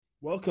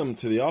Welcome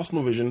to the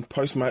Arsenal Vision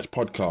post-match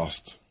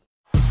podcast.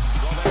 Perez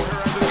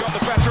has got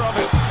the better of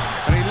it,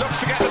 and he looks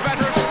to get the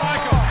better of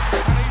Schmeichel,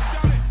 and he's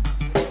done it.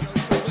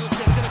 He's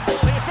going to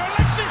fall here for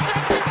Alexis.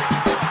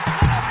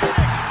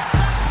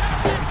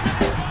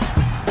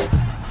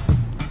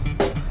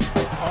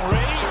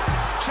 Henri,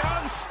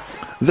 chance.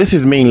 This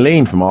is Mean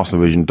Lean from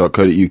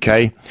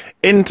arsenalvision.co.uk.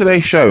 In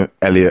today's show,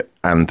 Elliot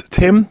and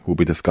Tim will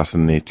be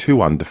discussing the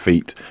 2-1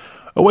 defeat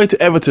away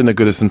to Everton at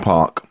Goodison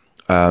Park.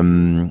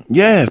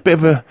 It's a bit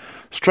of a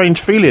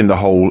strange feeling, the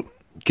whole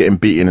getting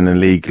beaten in the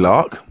league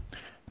lark.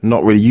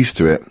 Not really used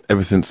to it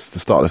ever since the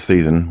start of the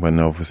season, when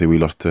obviously we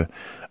lost to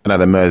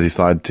another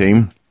Merseyside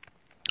team.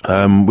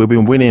 We've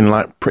been winning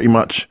like pretty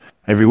much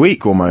every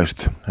week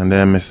almost, and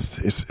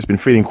it's been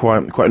feeling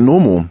quite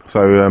normal.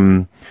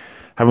 So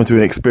having to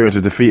experience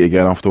a defeat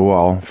again after a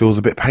while feels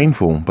a bit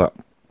painful, but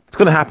it's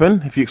going to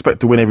happen. If you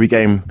expect to win every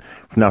game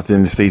from now to the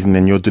end of the season,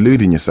 then you're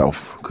deluding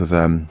yourself, because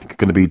it's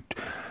going to be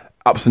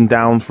ups and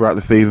downs throughout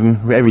the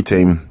season with every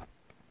team.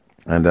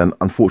 And then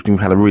unfortunately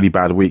we've had a really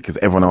bad week because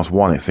everyone else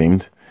won, it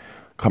seemed.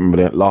 Can't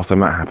remember the last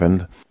time that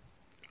happened.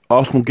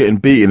 Arsenal getting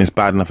beaten is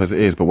bad enough as it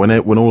is, but when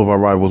all of our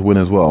rivals win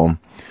as well,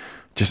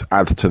 just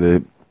adds to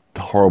the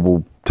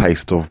horrible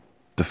taste of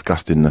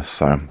disgustingness.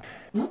 So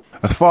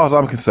as far as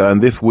I'm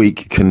concerned, this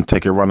week can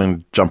take a run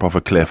and jump off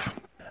a cliff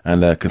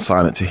and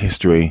consign it to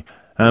history.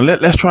 And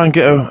let's try and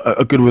get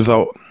a good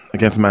result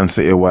against Man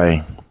City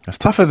away. As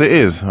tough as it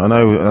is, I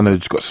know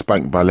just got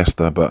spanked by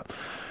Leicester, but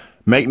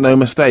make no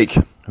mistake,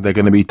 they're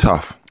going to be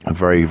tough. A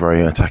very,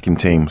 very attacking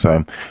team,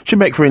 so should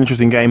make for an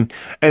interesting game.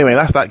 Anyway,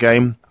 that's that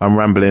game. I'm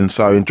rambling,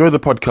 so enjoy the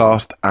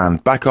podcast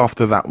and back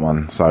after that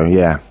one. So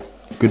yeah,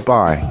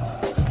 goodbye.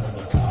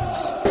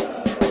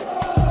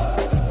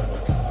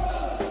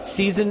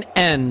 Season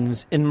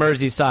ends in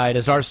Merseyside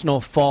as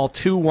Arsenal fall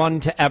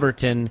 2-1 to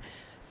Everton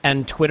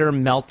and Twitter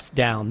melts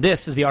down.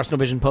 This is the Arsenal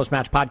Vision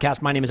post-match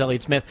podcast. My name is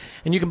Elliot Smith,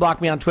 and you can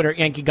block me on Twitter,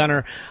 Yankee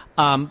Gunner.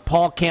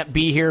 Paul can't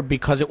be here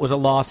because it was a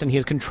loss, and he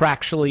is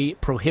contractually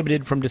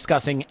prohibited from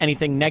discussing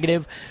anything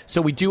negative. So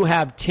we do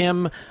have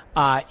Tim.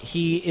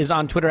 He is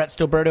on Twitter at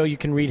Stilberto. You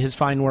can read his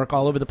fine work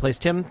all over the place.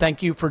 Tim,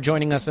 thank you for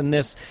joining us in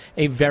this,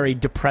 a very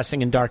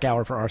depressing and dark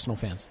hour for Arsenal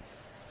fans.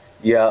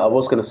 Yeah, I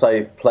was going to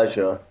say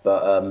pleasure,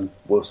 but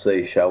we'll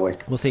see, shall we?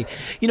 We'll see.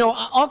 You know,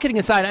 all kidding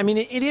aside, I mean,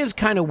 it is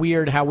kind of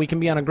weird how we can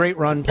be on a great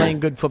run, playing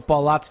good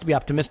football, lots to be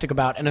optimistic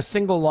about, and a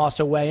single loss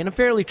away in a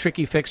fairly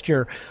tricky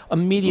fixture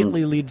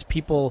immediately leads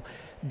people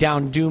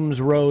down Doom's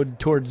road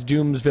towards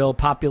Doomsville,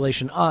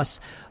 population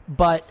us.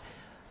 But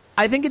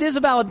I think it is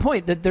a valid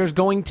point that there's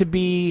going to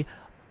be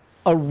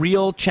a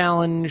real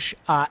challenge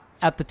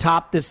at the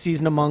top this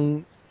season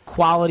among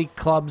quality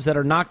clubs that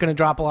are not going to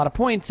drop a lot of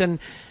points. And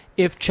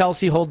if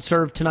Chelsea holds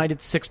serve tonight,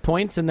 it's 6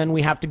 points, and then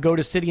we have to go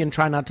to City and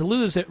try not to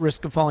lose at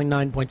risk of falling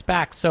 9 points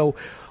back. So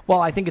while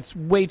I think it's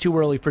way too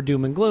early for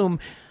doom and gloom,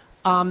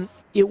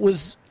 it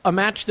was a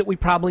match that we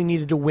probably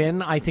needed to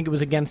win. I think it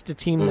was against a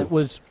team that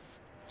was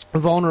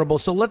vulnerable.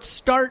 So let's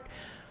start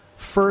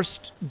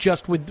first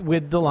just with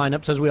the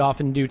lineups, as we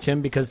often do,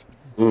 Tim, because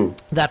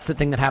that's the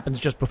thing that happens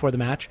just before the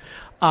match,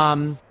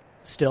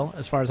 still,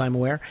 as far as I'm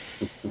aware.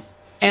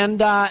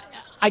 And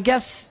I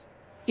guess...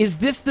 is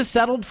this the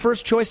settled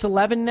first choice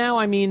 11 now?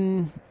 I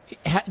mean,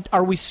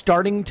 are we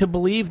starting to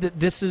believe that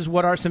this is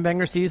what Arsene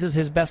Wenger sees as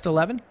his best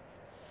 11?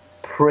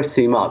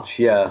 Pretty much,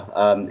 yeah.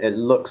 It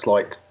looks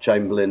like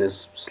Chamberlain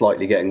is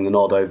slightly getting the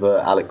nod over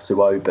Alex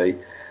Iwobi,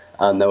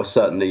 and there were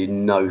certainly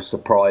no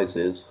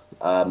surprises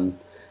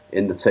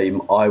in the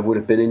team. I would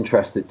have been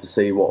interested to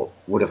see what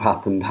would have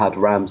happened had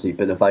Ramsey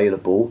been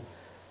available,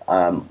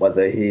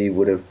 whether he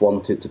would have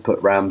wanted to put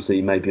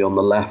Ramsey maybe on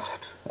the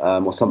left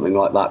or something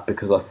like that,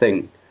 because I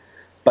think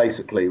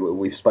basically,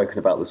 we've spoken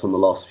about this on the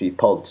last few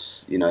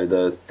pods. You know,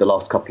 the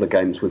last couple of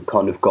games we've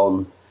kind of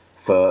gone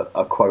for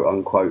a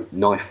quote-unquote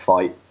knife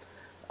fight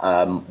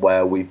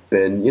where we've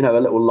been, you know,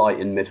 a little light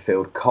in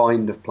midfield,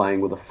 kind of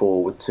playing with a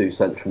 4 with 2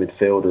 central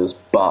midfielders,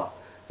 but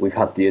we've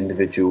had the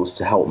individuals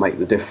to help make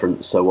the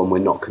difference. So when we're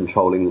not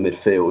controlling the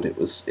midfield,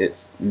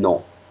 it's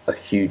not a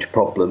huge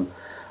problem.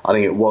 I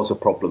think it was a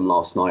problem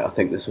last night. I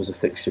think this was a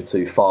fixture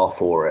too far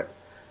for it,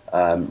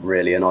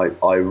 really. And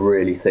I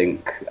really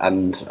think,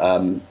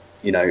 and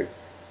you know,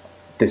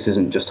 this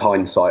isn't just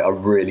hindsight. I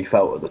really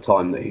felt at the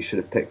time that he should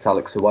have picked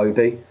Alex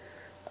Iwobi.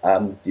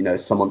 You know,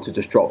 someone to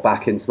just drop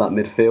back into that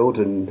midfield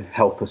and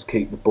help us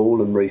keep the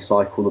ball and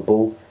recycle the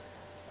ball.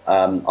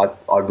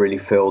 I really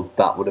feel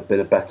that would have been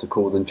a better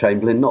call than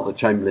Chamberlain. Not that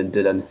Chamberlain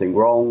did anything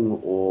wrong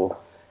or,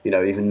 you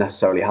know, even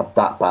necessarily had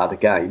that bad a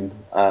game.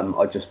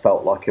 I just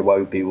felt like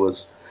Iwobi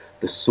was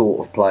the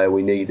sort of player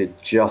we needed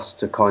just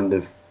to kind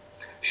of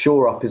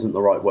shore up isn't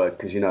the right word,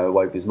 because, you know,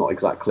 Iwobi's not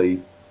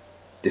exactly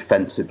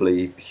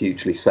defensively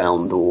hugely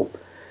sound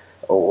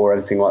or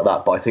anything like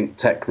that, but I think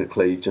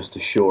technically just to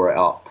shore it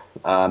up,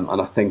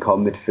 and I think our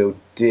midfield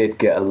did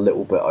get a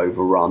little bit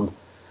overrun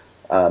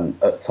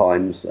at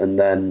times, and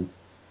then,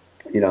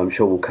 you know, I'm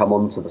sure we'll come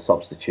on to the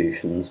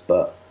substitutions,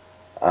 but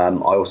I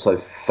also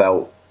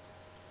felt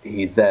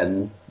he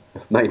then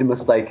made a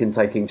mistake in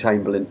taking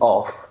Chamberlain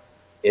off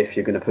if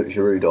you're going to put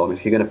Giroud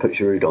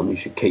on, you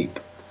should keep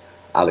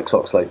Alex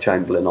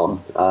Oxlade-Chamberlain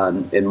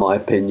on, in my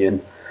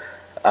opinion.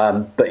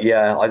 But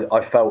yeah,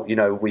 I felt,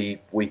 we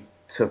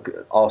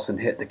Arsene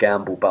hit the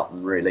gamble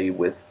button really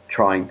with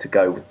trying to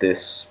go with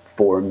this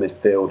 4 in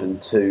midfield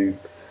and 2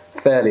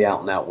 fairly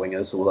out-and-out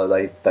wingers, although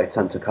they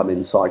tend to come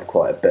inside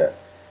quite a bit.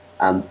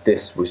 And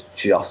this was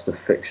just a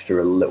fixture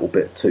a little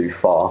bit too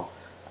far.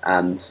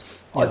 And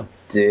I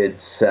did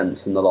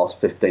sense in the last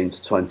 15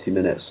 to 20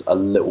 minutes a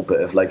little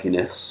bit of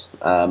legginess,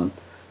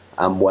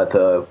 and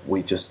whether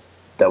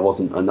there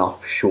wasn't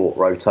enough short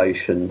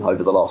rotation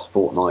over the last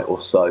fortnight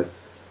or so.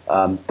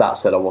 That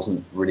said, I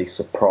wasn't really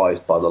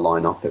surprised by the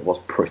lineup. It was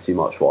pretty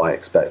much what I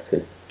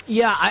expected.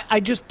 Yeah, I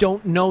just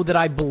don't know that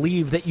I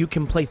believe that you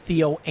can play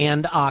Theo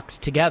and Ox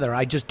together.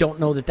 I just don't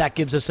know that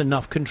gives us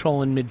enough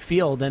control in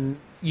midfield. And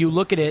you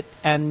look at it,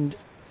 and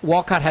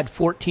Walcott had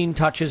 14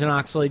 touches and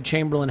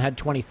Oxlade-Chamberlain had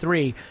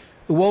 23.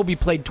 Iwobi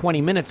played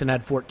 20 minutes and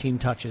had 14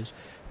 touches.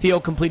 Theo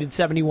completed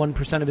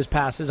 71% of his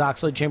passes,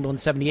 Oxlade-Chamberlain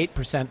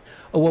 78%,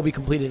 Iwobi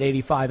completed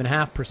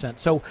 85.5%.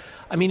 So,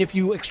 I mean, if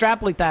you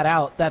extrapolate that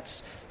out,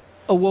 that's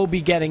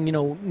Iwobi getting,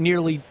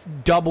 nearly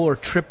double or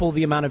triple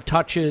the amount of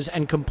touches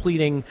and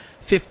completing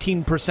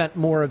 15%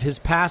 more of his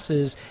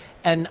passes.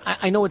 And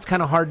I know it's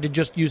kind of hard to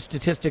just use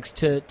statistics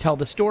to tell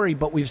the story,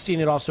 but we've seen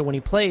it also when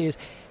he plays.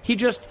 He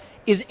just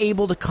is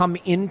able to come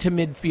into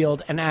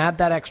midfield and add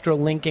that extra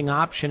linking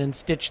option and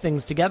stitch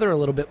things together a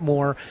little bit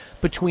more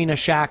between a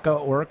Xhaka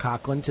or a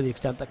Coquelin, to the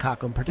extent that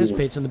Coquelin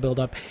participates in the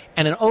build-up,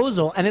 and an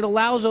Ozil, and it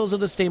allows Ozil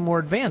to stay more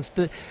advanced.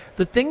 The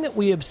thing that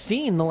we have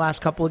seen the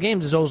last couple of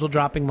games is Ozil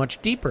dropping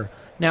much deeper.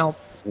 Now,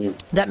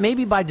 that may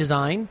be by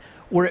design,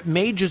 or it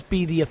may just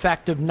be the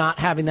effect of not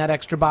having that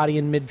extra body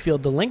in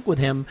midfield to link with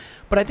him,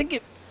 but I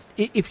think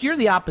if you're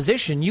the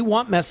opposition, you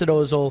want Mesut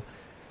Ozil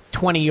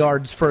 20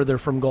 yards further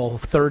from goal,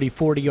 30,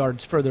 40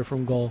 yards further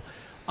from goal.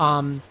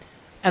 And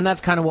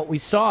that's kind of what we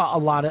saw a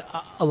lot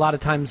of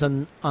times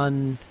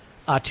on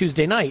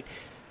Tuesday night.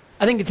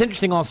 I think it's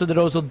interesting also that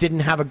Ozil didn't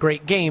have a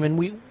great game,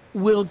 and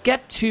we'll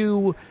get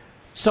to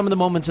some of the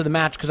moments of the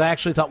match because I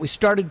actually thought we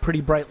started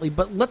pretty brightly,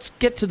 but let's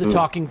get to the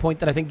talking point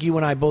that I think you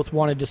and I both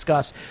want to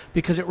discuss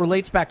because it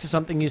relates back to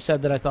something you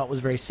said that I thought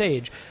was very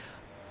sage.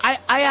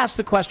 I asked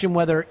the question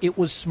whether it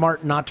was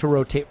smart not to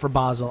rotate for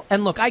Basel.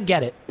 And look, I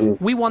get it.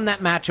 We won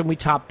that match and we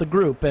topped the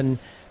group. And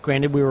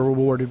granted, we were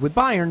rewarded with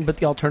Bayern, but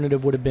the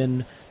alternative would have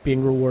been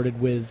being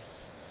rewarded with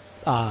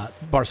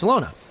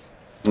Barcelona.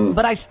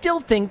 But I still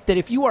think that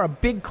if you are a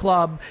big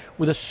club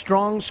with a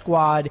strong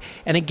squad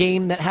and a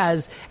game that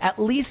has, at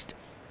least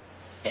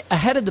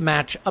ahead of the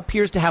match,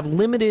 appears to have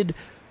limited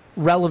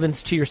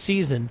relevance to your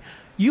season,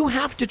 you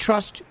have to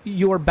trust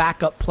your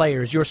backup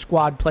players, your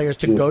squad players,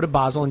 to go to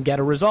Basel and get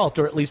a result,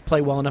 or at least play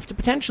well enough to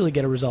potentially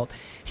get a result.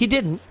 He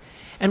didn't,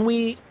 and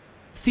we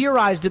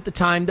theorized at the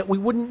time that we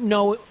wouldn't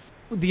know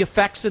the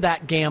effects of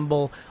that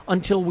gamble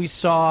until we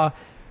saw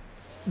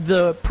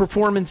the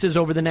performances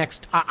over the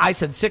next, I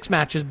said 6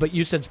 matches, but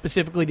you said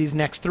specifically these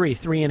next 3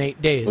 in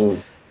 8 days.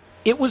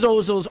 It was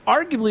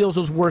arguably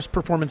Ozil's worst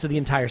performance of the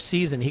entire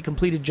season. He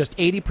completed just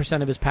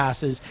 80% of his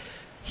passes.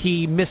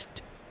 He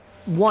missed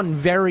one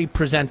very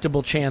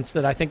presentable chance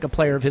that I think a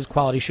player of his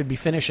quality should be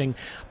finishing.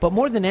 But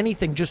more than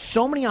anything, just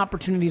so many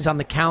opportunities on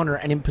the counter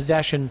and in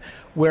possession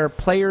where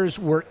players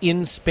were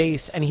in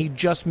space and he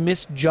just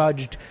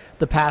misjudged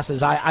the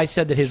passes. I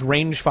said that his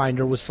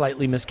rangefinder was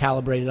slightly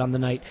miscalibrated on the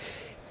night.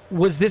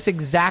 Was this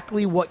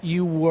exactly what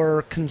you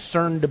were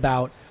concerned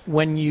about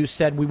when you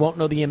said we won't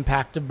know the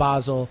impact of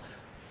Basel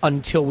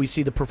until we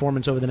see the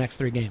performance over the next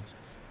 3 games?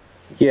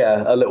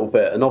 Yeah, a little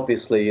bit. And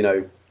obviously,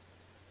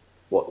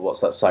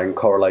 what's that saying?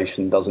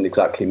 Correlation doesn't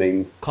exactly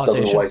mean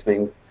causation. Doesn't always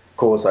mean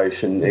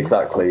causation.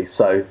 Exactly.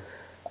 So,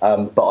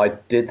 but I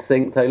did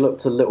think they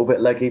looked a little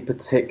bit leggy,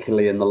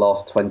 particularly in the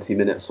last 20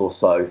 minutes or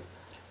so.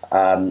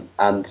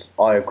 And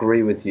I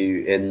agree with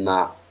you in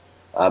that.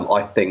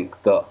 I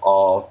think that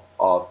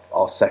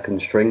our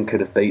second string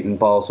could have beaten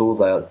Basel.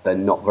 They're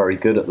not very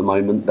good at the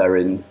moment. They're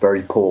in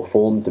very poor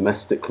form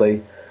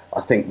domestically. I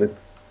think that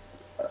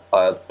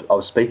I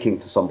was speaking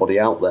to somebody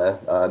out there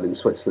in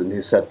Switzerland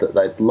who said that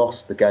they'd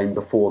lost the game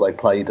before they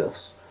played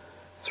us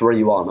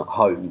 3-1 at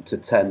home to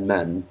 10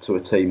 men to a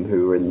team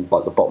who were in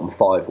like the bottom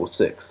 5 or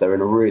 6. They're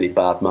in a really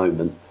bad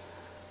moment.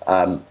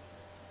 And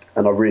I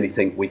really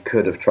think we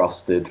could have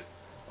trusted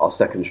our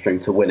second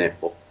string to win it.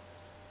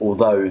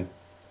 Although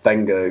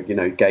Wenger,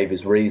 gave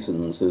his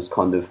reasons as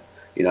kind of,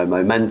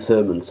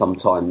 momentum, and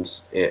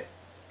sometimes it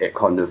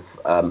kind of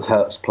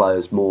hurts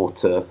players more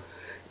to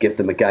give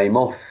them a game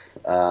off.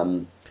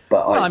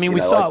 We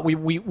saw it.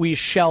 We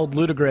shelled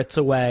Ludogorets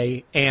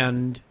away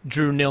and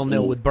drew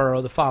 0-0 with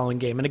Borough the following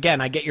game. And again,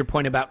 I get your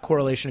point about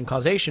correlation and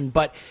causation,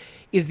 but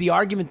is the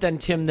argument then,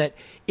 Tim, that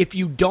if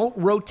you don't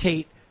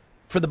rotate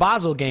for the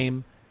Basel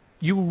game,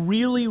 you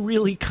really,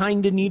 really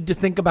kind of need to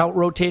think about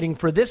rotating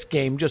for this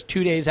game just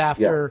 2 days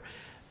after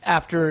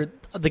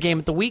the game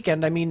at the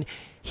weekend? I mean,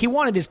 he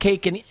wanted his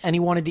cake and he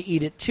wanted to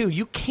eat it too.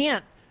 You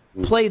can't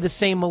play the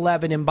same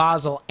 11 in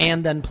Basel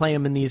and then play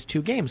him in these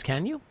 2 games,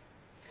 can you?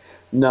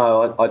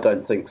 No, I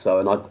don't think so,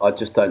 and I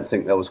just don't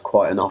think there was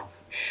quite enough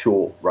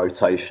short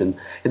rotation.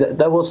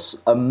 There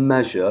was a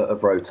measure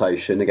of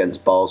rotation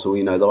against Basel.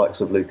 You know, the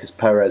likes of Lucas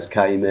Perez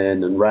came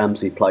in, and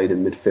Ramsey played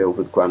in midfield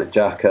with Granit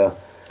Xhaka.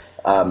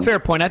 Fair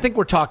point. I think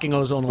we're talking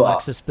Ozil and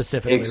Alexis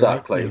specifically.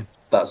 Exactly. Right?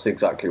 That's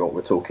exactly what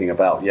we're talking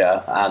about,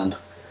 yeah. And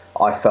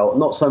I felt,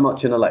 not so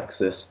much in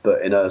Alexis,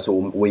 but in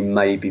Ozil, we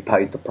maybe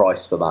paid the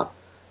price for that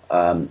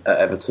at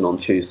Everton on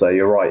Tuesday.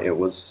 You're right, it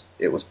was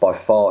by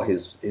far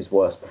his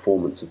worst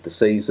performance of the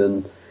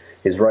season.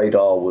 His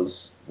radar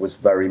was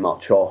very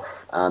much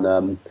off.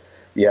 And,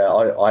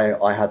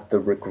 I had the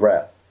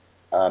regret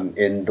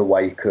in the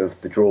wake of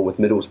the draw with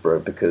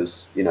Middlesbrough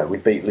because, you know, we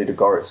beat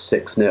Ludogorets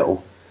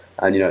 6-0.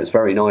 And, you know, it's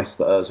very nice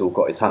that Ozil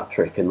got his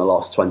hat-trick in the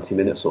last 20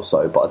 minutes or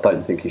so, but I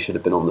don't think he should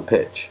have been on the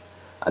pitch.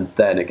 And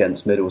then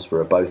against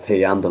Middlesbrough, both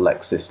he and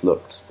Alexis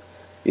looked,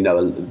 you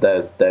know,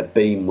 their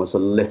beam was a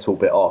little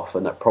bit off,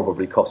 and that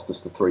probably cost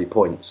us the 3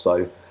 points.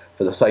 So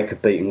for the sake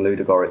of beating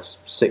Ludogorets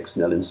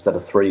 6-0 instead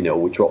of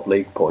 3-0, we dropped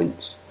league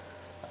points.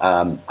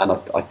 And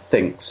I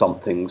think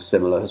something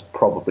similar has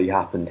probably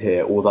happened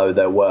here, although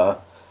there were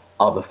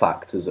other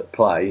factors at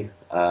play.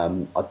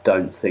 I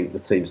don't think the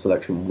team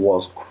selection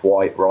was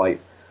quite right.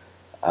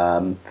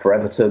 For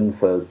Everton,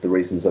 for the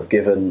reasons I've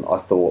given, I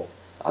thought,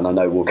 and I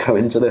know we'll go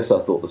into this, I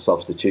thought the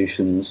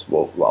substitutions,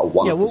 we'll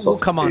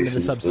come on to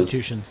the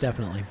substitutions,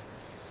 definitely.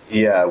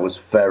 Yeah, it was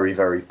very,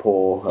 very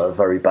poor, a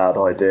very bad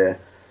idea.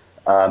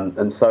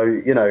 And so,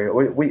 you know,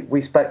 we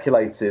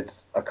speculated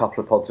a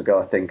couple of pods ago,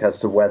 I think, as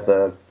to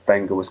whether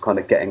Wenger was kind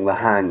of getting the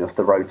hang of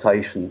the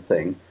rotation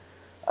thing,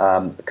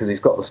 because he's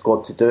got the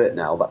squad to do it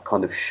now, that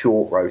kind of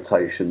short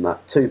rotation,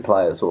 that 2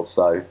 players or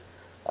so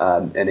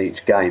in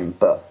each game,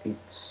 but he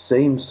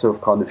seems to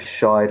have kind of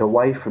shied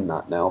away from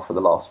that now for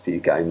the last few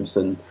games.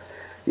 And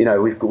you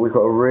know, we've got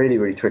a really,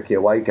 really tricky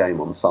away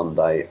game on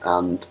Sunday,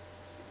 and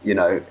you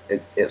know,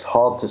 it's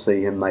hard to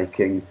see him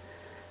making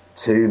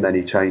too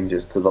many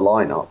changes to the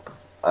lineup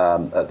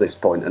at this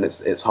point, and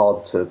it's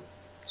hard to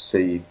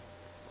see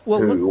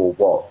who or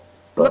what.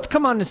 But let's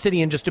come on to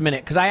City in just a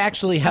minute, because I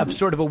actually have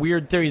sort of a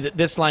weird theory that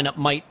this lineup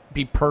might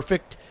be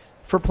perfect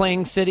for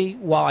playing City,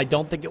 while I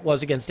don't think it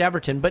was against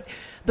Everton. But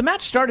the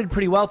match started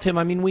pretty well, Tim.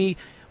 I mean, we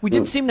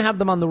did seem to have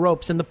them on the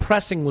ropes, and the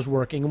pressing was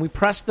working, and we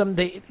pressed them.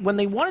 When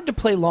they wanted to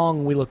play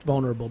long, we looked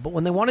vulnerable. But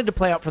when they wanted to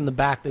play out from the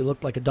back, they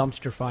looked like a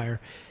dumpster fire.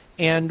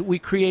 And we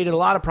created a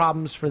lot of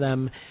problems for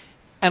them,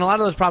 and a lot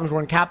of those problems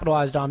weren't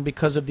capitalized on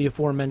because of the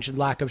aforementioned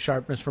lack of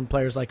sharpness from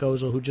players like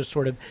Ozil, who just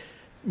sort of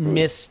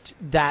missed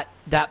that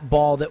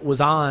ball that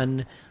was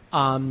on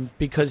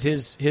because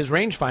his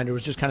rangefinder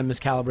was just kind of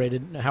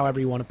miscalibrated, however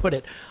you want to put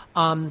it.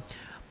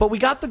 But we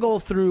got the goal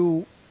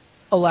through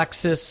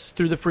Alexis,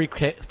 through the free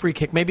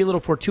kick, maybe a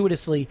little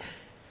fortuitously.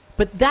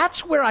 But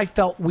that's where I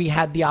felt we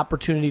had the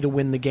opportunity to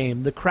win the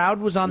game. The crowd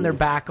was on their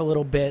back a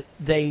little bit.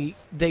 They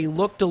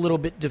looked a little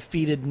bit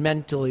defeated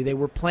mentally. They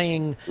were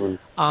playing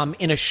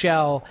in a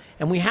shell,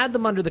 and we had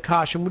them under the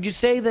caution. Would you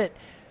say that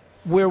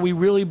where we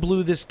really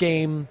blew this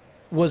game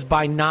was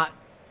by not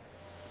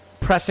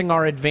pressing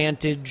our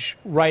advantage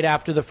right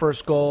after the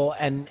first goal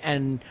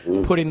and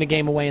putting the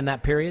game away in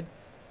that period?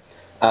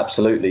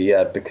 Absolutely,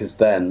 yeah, because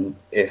then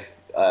if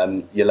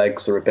your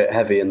legs are a bit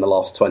heavy in the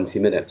last 20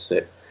 minutes,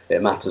 it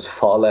matters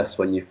far less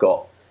when you've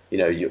got, you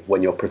know,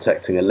 when you're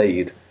protecting a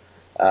lead.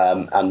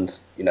 And,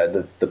 you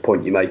know, the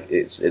point you make,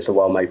 it's a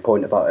well-made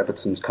point about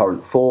Everton's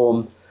current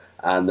form,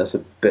 and there's a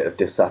bit of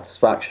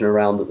dissatisfaction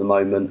around at the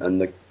moment,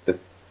 and the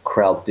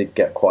crowd did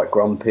get quite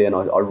grumpy, and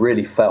I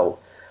really felt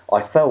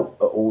at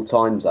all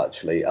times,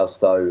 actually, as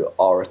though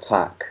our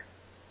attack,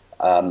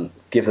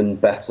 given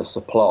better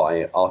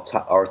supply,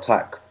 our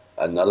attack,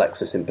 and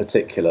Alexis in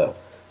particular,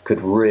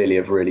 could really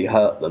have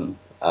hurt them.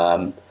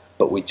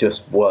 But we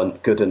just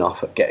weren't good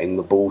enough at getting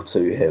the ball to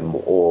him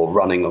or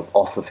running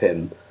off of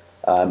him,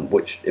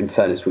 which, in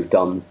fairness, we've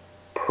done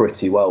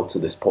pretty well to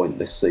this point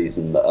this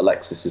season. That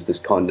Alexis is this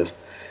kind of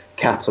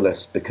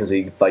catalyst because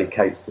he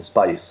vacates the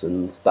space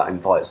and that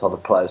invites other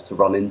players to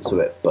run into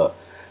it. But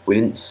we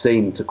didn't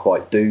seem to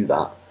quite do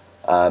that,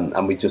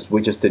 and we just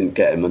didn't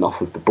get him enough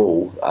of the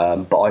ball.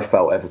 But I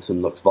felt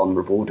Everton looked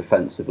vulnerable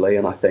defensively,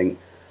 and I think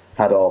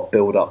had our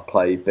build-up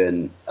play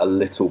been a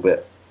little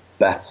bit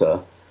better,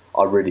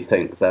 I really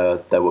think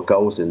there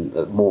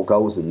were more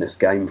goals in this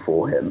game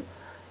for him.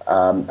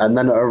 And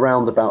then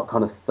around about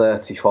kind of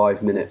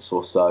 35 minutes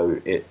or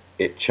so,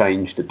 it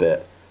changed a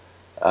bit.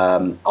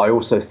 I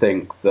also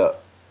think that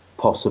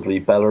possibly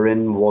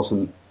Bellerin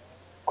wasn't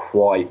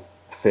quite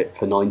fit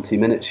for 90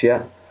 minutes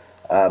yet.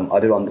 I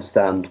do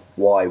understand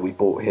why we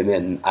brought him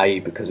in,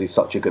 A, because he's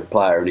such a good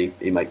player and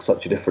he makes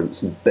such a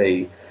difference, and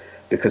B,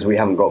 because we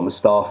haven't got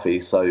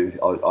Mustafi, so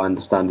I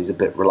understand he's a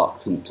bit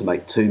reluctant to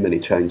make too many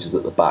changes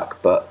at the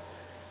back. But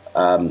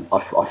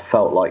I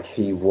felt like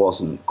he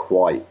wasn't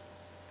quite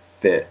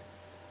fit.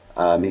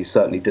 He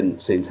certainly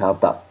didn't seem to have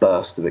that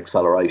burst of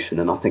acceleration,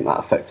 and I think that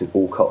affected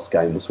Walcott's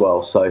game as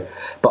well. So,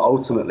 but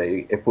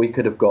ultimately, if we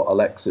could have got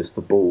Alexis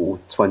the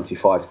ball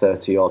 25,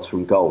 30 yards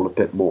from goal a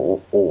bit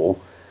more, or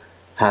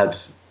had,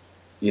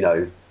 you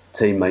know,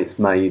 teammates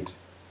made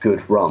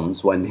good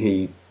runs when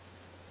he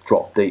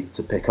dropped deep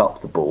to pick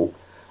up the ball,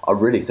 I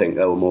really think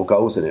there were more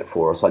goals in it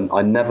for us.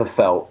 I never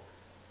felt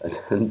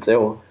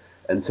until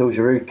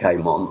Giroud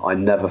came on, I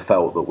never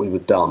felt that we were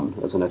done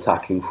as an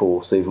attacking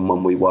force, even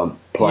when we weren't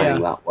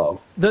playing that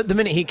well. The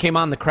minute he came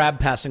on, the crab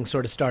passing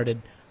sort of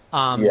started.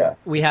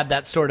 We had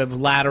that sort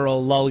of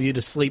lateral lull you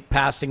to sleep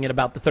passing at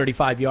about the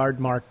 35-yard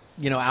mark,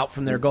 out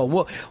from their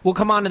goal. We'll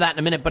come on to that in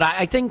a minute, but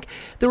I think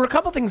there were a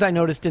couple things I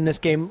noticed in this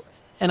game,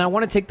 and I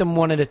want to take them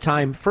one at a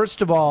time.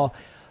 First of all,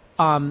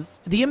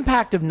 the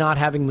impact of not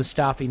having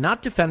Mustafi,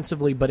 not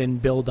defensively, but in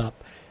build-up.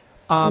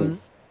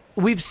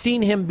 We've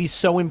seen him be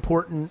so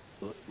important.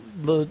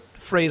 The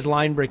phrase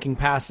line-breaking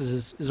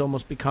passes is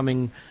almost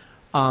becoming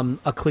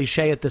a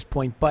cliche at this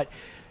point, but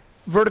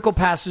vertical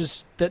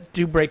passes that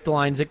do break the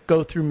lines, that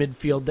go through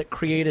midfield, that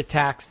create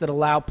attacks, that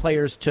allow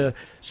players to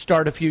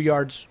start a few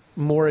yards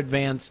more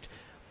advanced.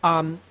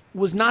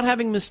 Was not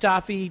having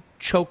Mustafi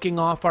choking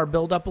off our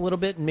build-up a little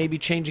bit and maybe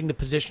changing the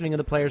positioning of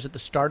the players at the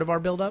start of our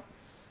build-up?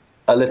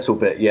 A little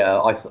bit,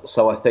 yeah.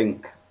 So I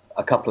think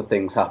a couple of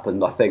things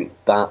happened. I think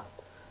that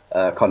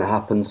kind of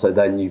happened, so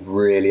then you've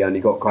really only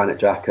got Granit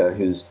Xhaka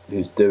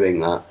who's doing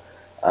that.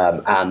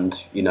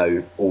 And,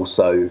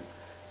 also,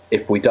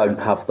 if we don't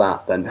have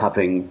that, then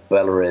having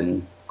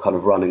Bellerin kind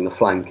of running the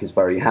flank is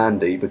very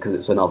handy because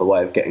it's another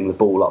way of getting the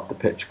ball up the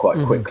pitch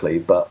quite quickly.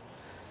 But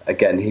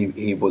again,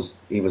 he was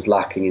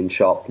lacking in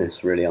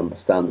sharpness, really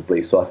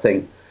understandably. So I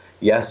think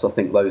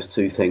those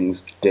two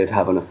things did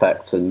have an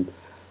effect. And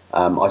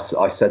I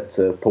said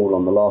to Paul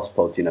on the last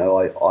pod,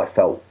 I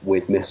felt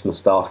we'd miss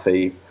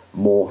Mustafi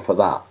more for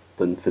that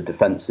than for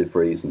defensive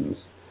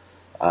reasons.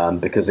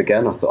 Because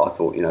again, I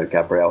thought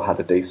Gabriel had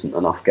a decent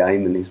enough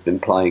game and he's been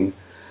playing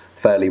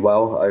fairly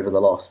well over the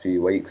last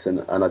few weeks,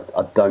 and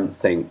I don't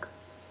think,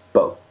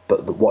 but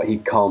what he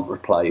can't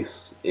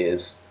replace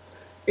is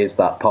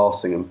that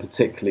passing, and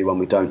particularly when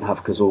we don't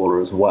have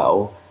Cazorla as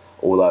well.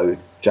 Although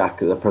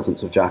the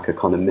presence of Xhaka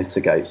kind of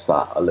mitigates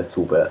that a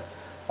little bit.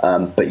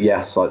 But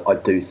yes, I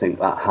do think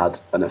that had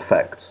an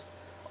effect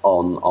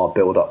on our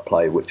build-up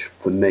play, which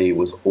for me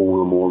was all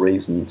the more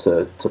reason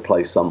to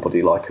play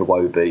somebody like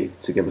Iwobi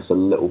to give us a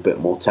little bit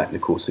more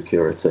technical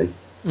security.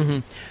 Mm-hmm.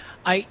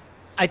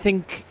 I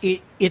think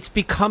it's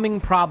becoming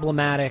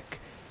problematic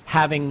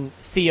having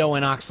Theo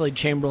and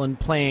Oxlade-Chamberlain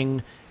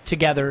playing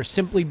together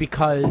simply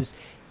because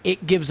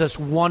it gives us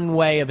one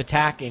way of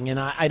attacking, and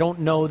I don't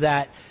know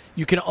that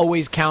you can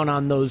always count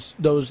on those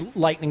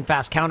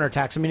lightning-fast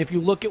counterattacks. I mean, if you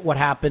look at what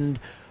happened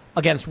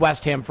against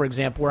West Ham, for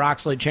example, where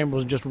Oxlade-Chamberlain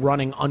was just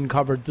running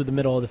uncovered through the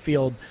middle of the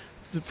field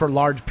for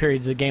large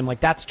periods of the game,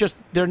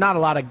 there are not a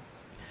lot of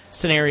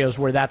scenarios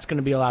where that's going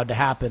to be allowed to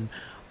happen.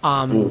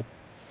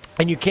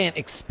 And you can't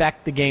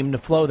expect the game to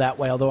flow that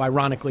way, although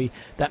ironically,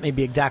 that may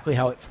be exactly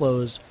how it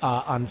flows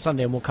on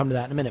Sunday, and we'll come to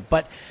that in a minute.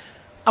 But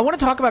I want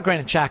to talk about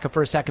Granit Xhaka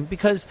for a second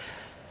because,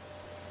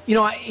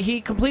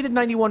 he completed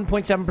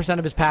 91.7%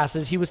 of his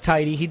passes. He was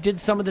tidy. He did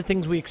some of the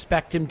things we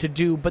expect him to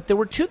do, but there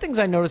were two things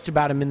I noticed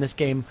about him in this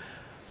game.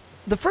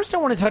 The first I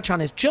want to touch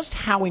on is just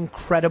how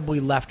incredibly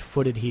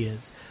left-footed he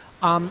is.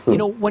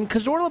 When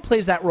Cazorla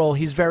plays that role,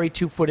 he's very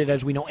two-footed,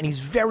 as we know, and he's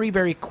very,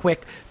 very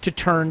quick to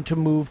turn, to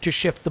move, to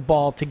shift the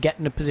ball, to get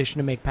in a position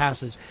to make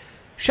passes.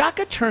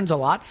 Xhaka turns a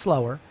lot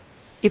slower.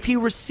 If he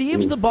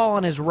receives the ball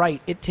on his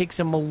right, it takes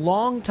him a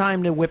long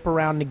time to whip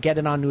around to get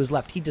it onto his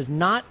left. He does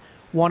not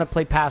want to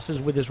play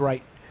passes with his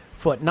right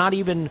foot, not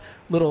even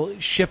little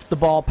shift the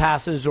ball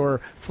passes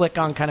or flick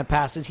on kind of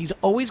passes. He's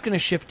always going to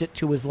shift it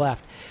to his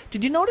left.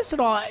 Did you notice at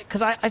all?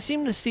 Because I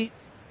seem to see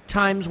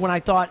times when I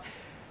thought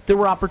there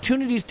were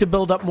opportunities to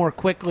build up more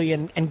quickly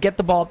and get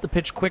the ball up the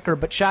pitch quicker,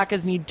 but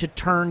Xhaka's need to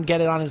turn,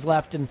 get it on his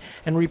left, and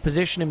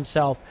reposition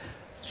himself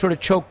sort of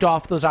choked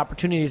off those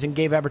opportunities and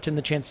gave Everton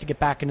the chance to get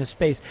back into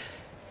space. Do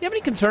you have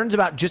any concerns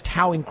about just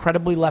how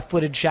incredibly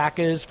left-footed Xhaka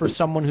is for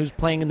someone who's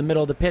playing in the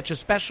middle of the pitch,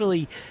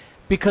 especially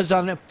because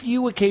on a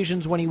few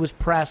occasions when he was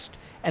pressed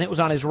and it was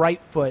on his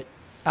right foot,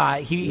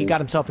 he got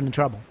himself into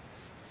trouble?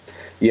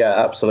 Yeah,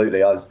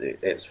 absolutely.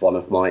 It's one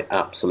of my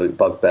absolute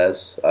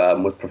bugbears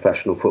with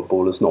professional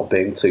footballers not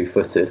being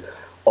two-footed.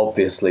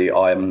 Obviously,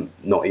 I'm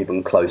not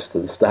even close to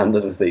the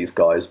standard of these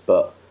guys,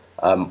 but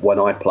when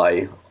I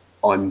play,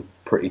 I'm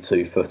pretty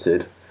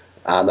two-footed.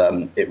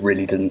 And it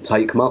really didn't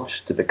take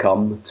much to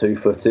become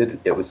two-footed.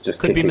 It was just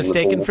could be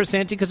mistaken for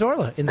Santi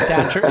Cazorla in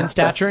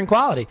stature and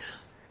quality.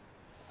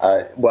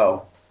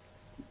 Well,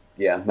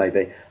 yeah,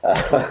 maybe.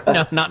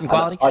 No, not in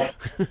quality.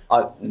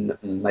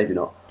 Maybe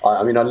not.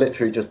 I mean, I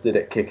literally just did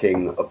it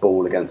kicking a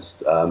ball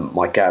against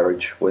my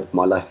garage with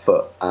my left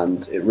foot,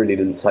 and it really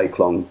didn't take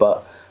long.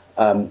 But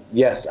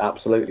yes,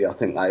 absolutely, I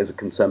think that is a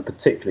concern,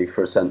 particularly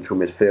for a central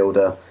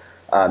midfielder.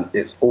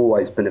 It's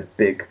always been a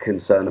big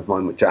concern of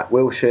mine with Jack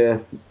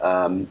Wilshere,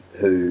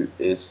 who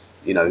is,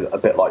 a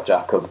bit like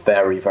Jack,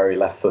 very, very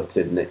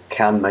left-footed, and it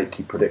can make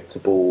you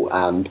predictable.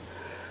 And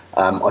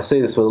I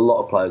see this with a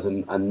lot of players,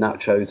 and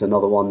Nacho's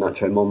another one.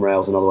 Nacho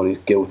Monreal's another one who's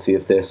guilty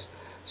of this.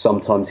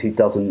 Sometimes he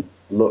doesn't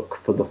look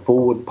for the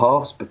forward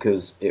pass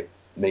because it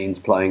means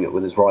playing it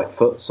with his right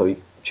foot, so he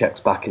checks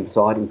back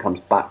inside and comes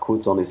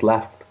backwards on his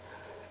left.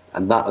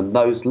 and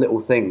those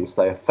little things,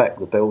 they affect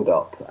the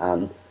build-up.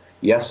 And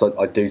yes,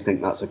 I do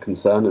think that's a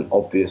concern, and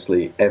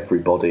obviously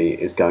everybody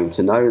is going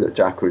to know that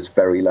Xhaka is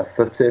very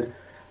left-footed,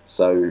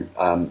 so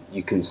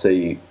you can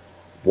see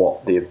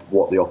what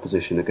the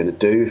opposition are going to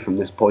do from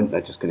this point.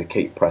 They're just going to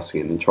keep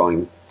pressing him and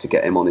trying to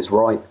get him on his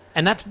right.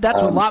 And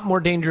that's a lot more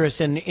dangerous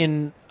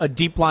in a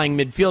deep-lying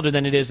midfielder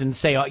than it is in,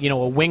 say, a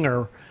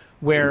winger,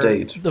 where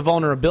Indeed. the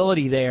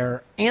vulnerability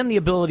there and the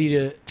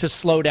ability to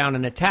slow down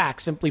an attack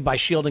simply by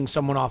shielding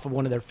someone off of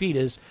one of their feet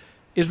is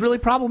really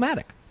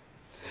problematic.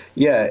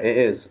 Yeah, it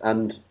is.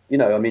 And,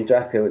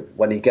 Xhaka,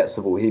 when he gets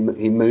the ball, he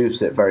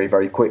moves it very,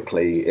 very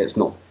quickly. It's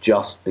not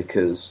just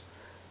because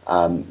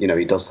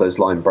he does those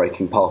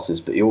line-breaking passes,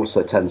 but he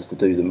also tends to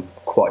do them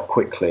quite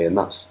quickly, and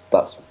that's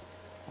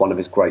one of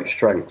his great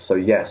strengths. So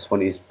yes,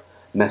 when he's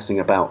messing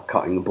about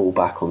cutting the ball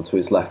back onto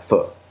his left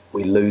foot,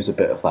 we lose a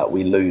bit of that.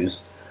 We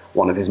lose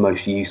one of his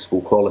most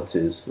useful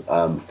qualities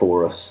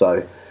for us.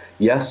 So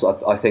yes,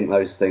 I think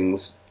those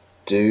things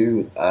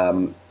do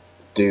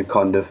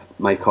kind of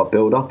make our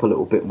build-up a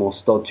little bit more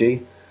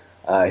stodgy.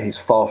 He's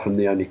far from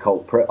the only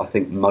culprit. I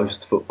think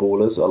most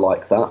footballers are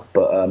like that,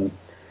 but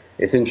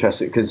it's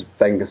interesting because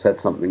Wenger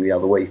said something the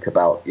other week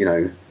about,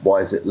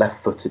 why is it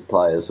left-footed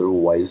players are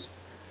always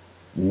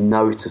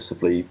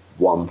noticeably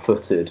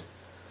one-footed?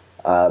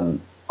 I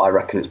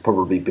reckon it's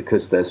probably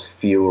because there's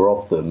fewer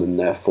of them, and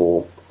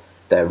therefore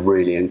they're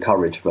really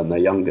encouraged when they're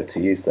younger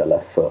to use their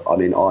left foot. I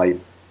mean, I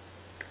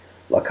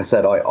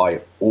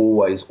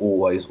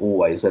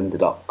always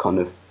ended up kind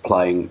of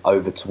playing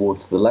over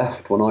towards the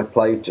left when I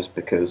played, just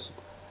because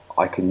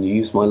I can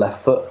use my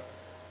left foot.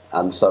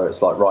 And so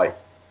it's like, right,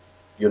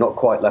 you're not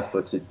quite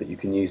left-footed, but you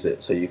can use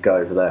it, so you go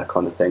over there,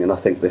 kind of thing. And I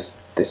think this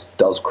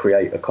does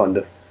create a kind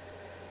of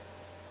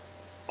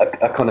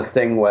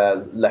thing where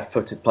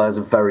left-footed players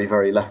are very,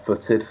 very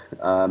left-footed.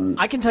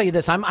 I can tell you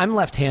this: I'm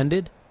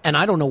left-handed, and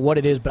I don't know what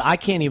it is, but I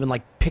can't even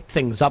pick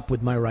things up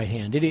with my right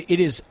hand. It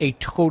is a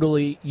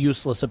totally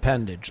useless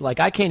appendage.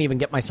 I can't even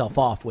get myself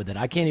off with it.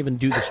 I can't even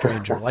do the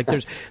stranger.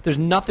 There's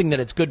nothing that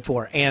it's good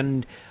for,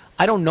 and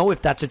I don't know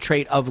if that's a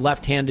trait of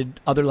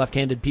other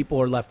left-handed people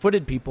or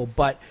left-footed people,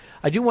 but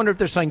I do wonder if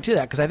there's something to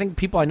that, because I think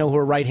people I know who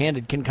are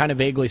right-handed can kind of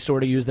vaguely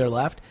sort of use their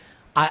left.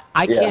 I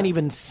can't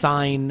even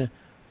sign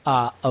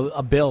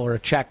a bill or a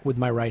check with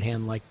my right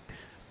hand.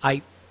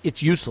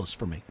 It's useless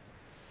for me.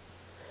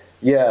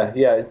 Yeah,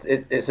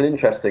 it's an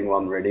interesting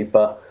one, really.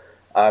 But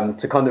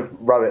to kind of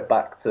row it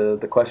back to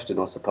the question,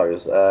 I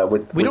suppose.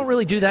 We don't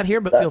really do that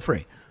here, but feel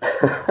free.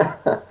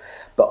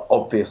 But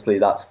obviously,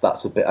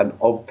 that's a bit, and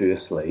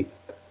obviously,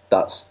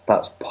 that's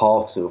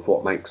part of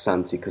what makes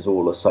Santi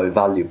Cazorla so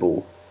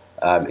valuable.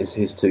 Is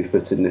his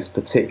two-footedness,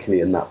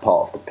 particularly in that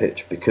part of the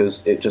pitch,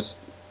 because it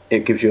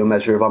gives you a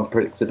measure of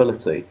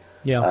unpredictability.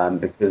 Yeah.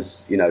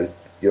 Because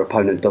your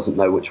opponent doesn't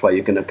know which way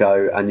you're going to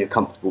go, and you're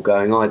comfortable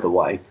going either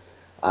way.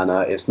 And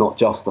it's not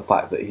just the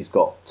fact that he's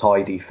got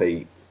tidy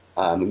feet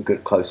and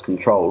good close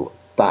control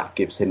that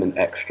gives him an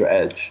extra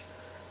edge.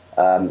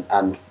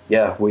 And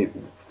yeah, we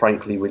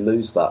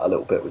lose that a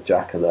little bit with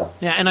Xhaka there.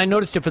 Yeah, and I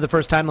noticed it for the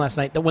first time last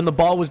night, that when the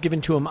ball was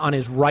given to him on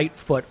his right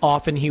foot,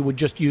 often he would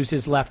just use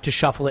his left to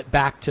shuffle it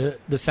back to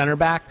the center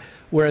back,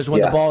 whereas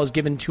when the ball is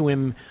given to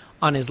him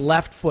on his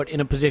left foot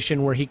in a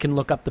position where he can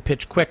look up the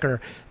pitch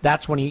quicker,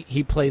 that's when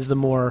he plays the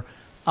more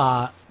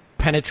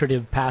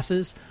penetrative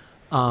passes.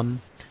 I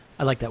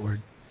like that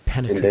word,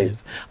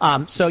 penetrative.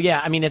 So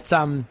yeah, I mean, it's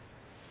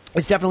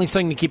definitely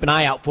something to keep an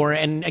eye out for.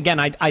 And again,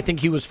 I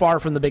think he was far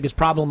from the biggest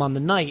problem on the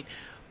night,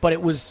 but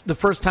it was the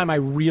first time I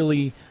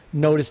really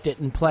noticed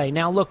it in play.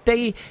 Now, look,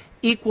 they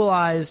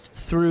equalized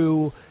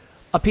through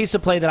a piece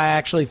of play that I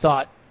actually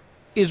thought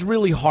is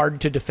really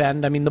hard to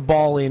defend. I mean, the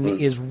ball in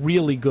is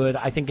really good.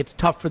 I think it's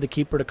tough for the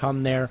keeper to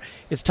come there.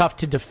 It's tough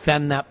to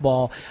defend that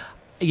ball.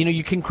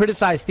 You can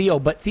criticize Theo,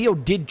 but Theo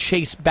did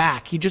chase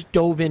back. He just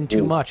dove in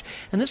too much.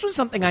 And this was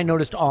something I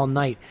noticed all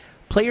night.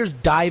 Players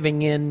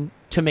diving in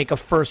to make a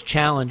first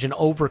challenge and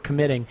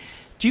overcommitting.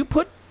 Do you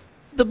put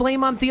the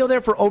blame on Theo there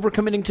for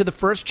overcommitting to the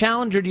first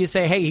challenge, or do you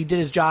say, hey, he did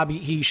his job,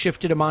 he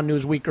shifted him onto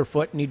his weaker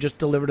foot, and he just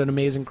delivered an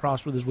amazing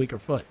cross with his weaker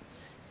foot?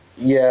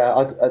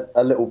 Yeah,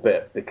 a little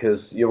bit,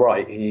 because you're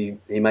right, he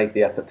made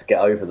the effort to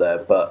get over there,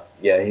 but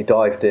yeah, he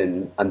dived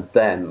in, and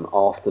then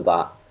after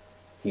that,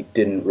 he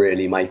didn't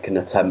really make an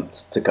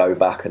attempt to go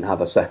back and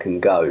have a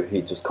second go.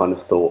 He just kind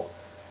of thought,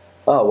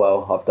 oh,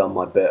 well, I've done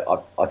my bit,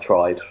 I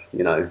tried,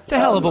 It's a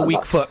hell of a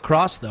weak foot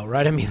cross, though,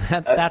 right? I mean,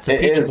 that's a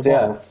pitch of the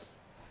ball. Yeah.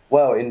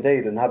 Well,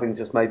 indeed, and having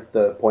just made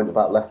the point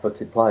about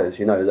left-footed players,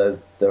 there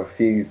are a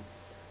few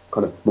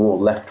kind of more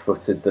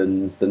left-footed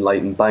than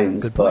Leighton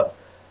Baines, but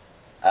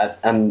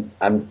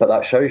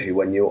that shows you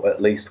when you're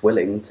at least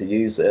willing to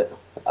use it.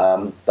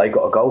 They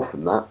got a goal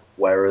from that,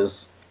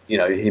 whereas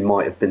he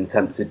might have been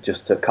tempted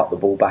just to cut the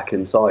ball back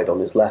inside on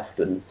his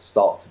left and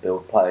start to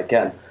build play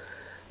again.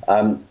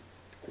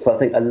 So I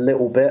think a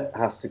little bit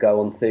has to go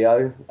on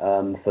Theo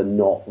for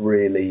not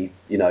really,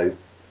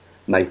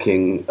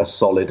 making a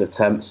solid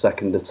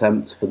second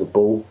attempt for the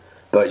ball.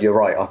 But you're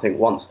right, I think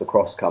once the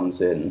cross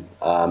comes in,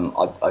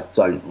 I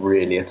don't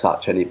really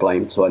attach any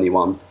blame to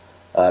anyone.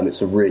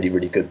 It's a really,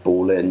 really good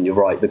ball in. You're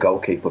right, the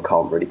goalkeeper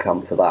can't really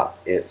come for that.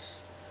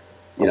 It's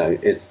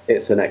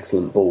an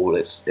excellent ball.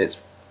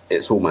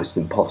 It's almost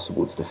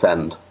impossible to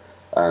defend,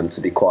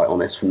 to be quite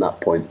honest, from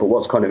that point. But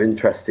what's kind of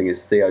interesting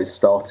is Theo's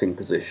starting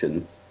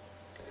position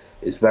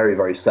is very,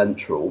 very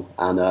central.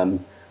 And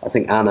I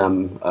think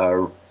Anam,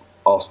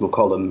 Arsenal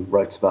column,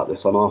 wrote about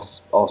this on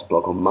Ars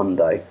blog on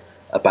Monday,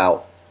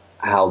 about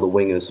how the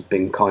wingers have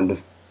been kind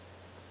of,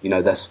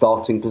 their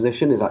starting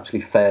position is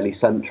actually fairly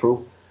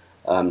central,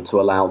 to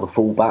allow the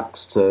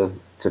fullbacks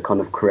to kind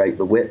of create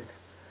the width.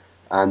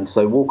 And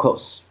so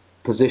Walcott's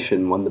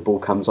position when the ball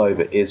comes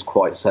over is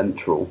quite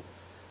central,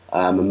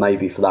 and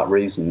maybe for that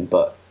reason.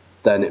 But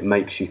then it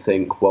makes you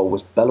think, well,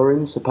 was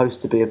Bellerin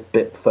supposed to be a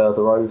bit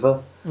further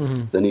over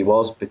than he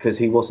was? Because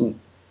he wasn't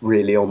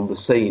really on the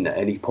scene at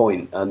any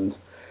point. And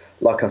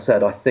like I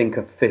said, I think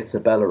a fitter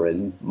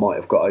Bellerin might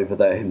have got over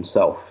there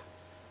himself.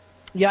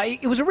 Yeah,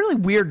 it was a really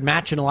weird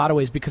match in a lot of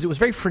ways because it was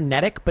very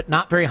frenetic, but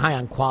not very high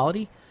on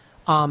quality.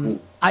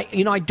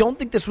 I don't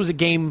think this was a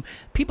game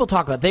people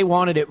talk about. They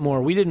wanted it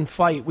more. We didn't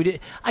fight.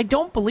 I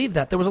don't believe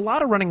that. There was a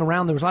lot of running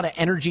around. There was a lot of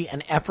energy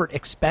and effort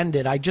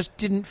expended. I just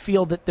didn't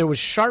feel that there was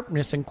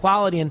sharpness and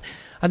quality. And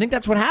I think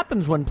that's what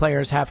happens when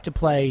players have to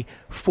play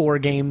 4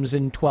 games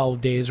in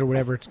 12 days or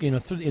whatever. It's,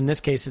 in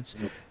this case, it's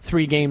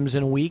 3 games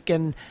in a week.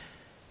 And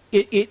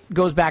it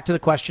goes back to the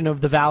question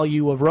of the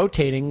value of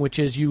rotating, which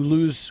is you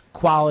lose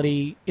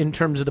quality in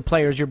terms of the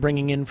players you're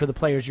bringing in for the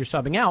players you're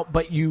subbing out,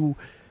 but you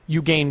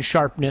gain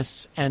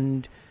sharpness,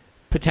 and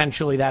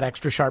potentially that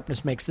extra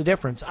sharpness makes the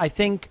difference. I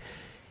think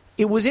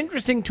it was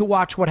interesting to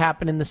watch what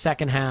happened in the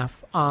second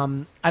half.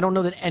 I don't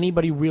know that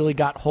anybody really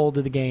got hold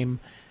of the game.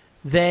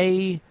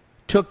 They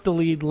took the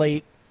lead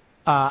late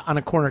on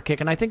a corner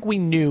kick, and I think we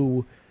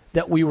knew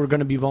that we were going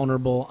to be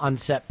vulnerable on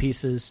set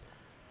pieces,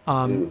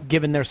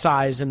 given their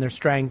size and their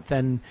strength.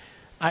 And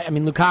I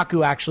mean,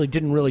 Lukaku actually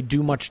didn't really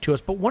do much to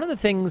us. But one of the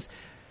things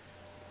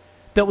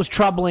that was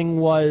troubling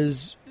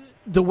was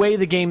the way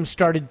the game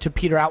started to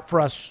peter out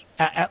for us,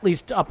 at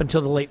least up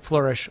until the late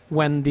flourish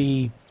when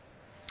the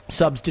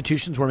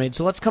substitutions were made.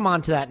 So let's come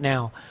on to that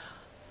now.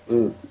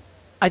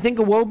 I think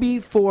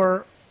Iwobi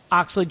for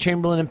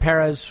Oxlade-Chamberlain and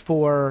Perez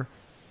for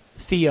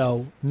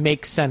Theo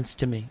makes sense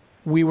to me.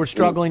 We were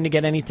struggling to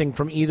get anything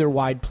from either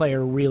wide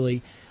player,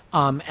 really,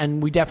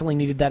 and we definitely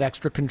needed that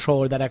extra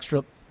controller, that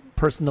extra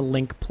person to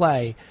link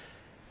play.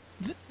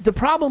 The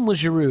problem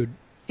was Giroud.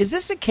 Is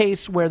this a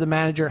case where the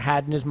manager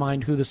had in his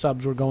mind who the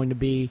subs were going to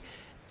be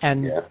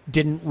and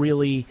didn't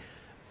really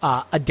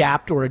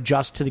adapt or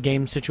adjust to the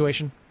game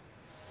situation?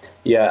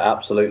 Yeah,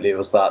 absolutely. It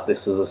was that.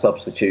 This was a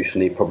substitution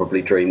he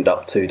probably dreamed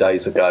up 2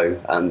 days ago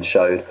and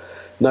showed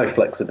no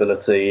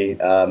flexibility.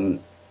 I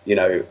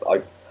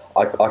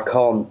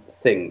can't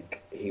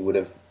think he would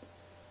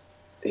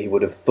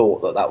have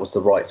thought that was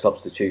the right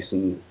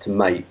substitution to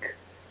make.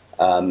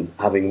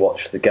 Having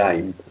watched the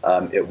game,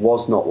 it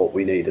was not what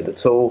we needed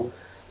at all.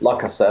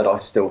 Like I said, I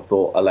still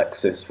thought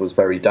Alexis was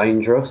very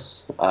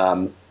dangerous,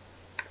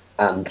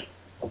 and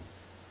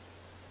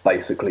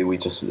basically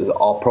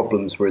our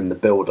problems were in the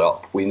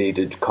build-up. We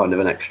needed kind of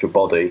an extra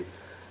body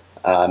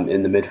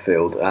in the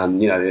midfield,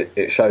 and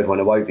it showed when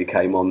Iwobi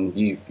came on.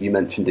 You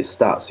mentioned his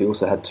stats. He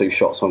also had 2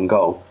 shots on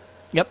goal.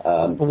 Yep,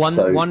 one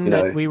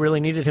that we really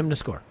needed him to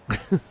score.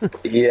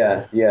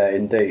 yeah,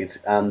 indeed,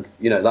 and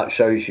that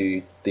shows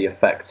you the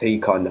effect he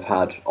kind of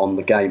had on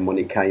the game when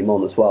he came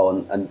on as well,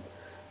 and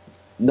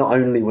not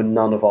only were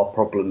none of our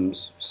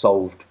problems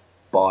solved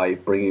by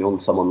bringing on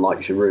someone like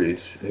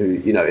Giroud, who,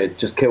 it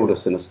just killed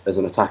us as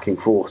an attacking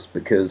force,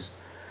 because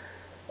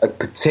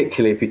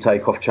particularly if you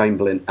take off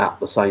Chamberlain at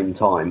the same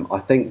time, I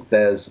think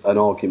there's an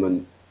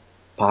argument,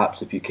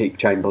 perhaps if you keep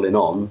Chamberlain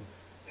on,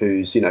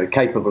 who's,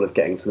 capable of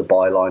getting to the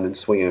byline and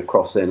swinging a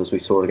cross in, as we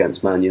saw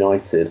against Man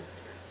United,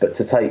 but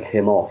to take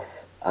him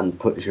off and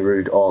put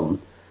Giroud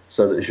on,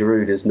 so that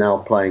Giroud is now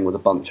playing with a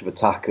bunch of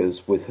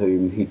attackers with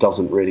whom he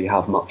doesn't really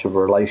have much of a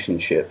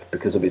relationship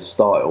because of his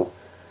style,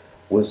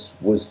 was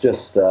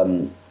just...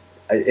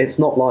 it's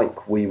not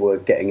like we were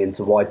getting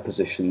into wide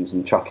positions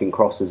and chucking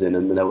crosses in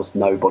and there was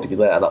nobody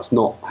there. That's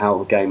not how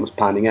the game was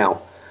panning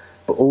out.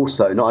 But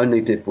also, not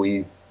only did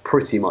we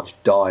pretty much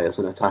die as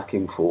an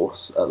attacking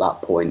force at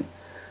that point,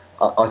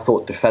 I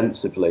thought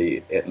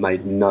defensively it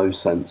made no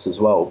sense as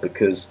well,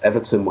 because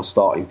Everton were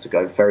starting to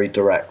go very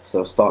direct. They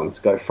were starting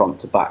to go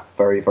front to back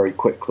very, very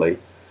quickly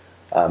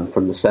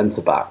from the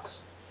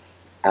centre-backs.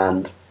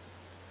 And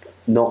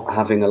not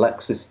having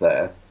Alexis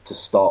there to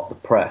start the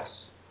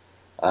press,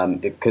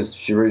 because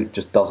Giroud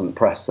just doesn't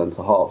press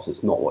centre-halves.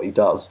 It's not what he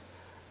does.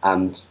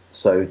 And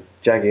so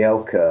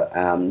Jagielka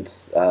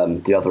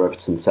and the other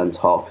Everton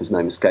centre-half, whose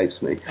name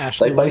escapes me,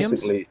 Ashley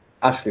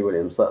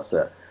Williams, that's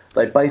it.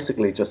 They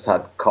basically just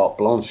had carte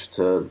blanche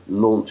to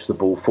launch the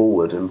ball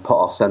forward and put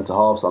our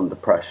centre-halves under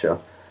pressure.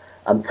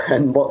 And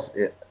then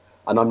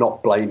and I'm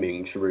not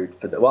blaming Giroud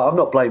for that. Well, I'm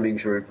not blaming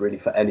Giroud really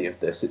for any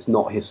of this. It's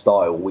not his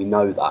style. We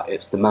know that.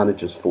 It's the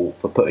manager's fault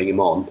for putting him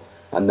on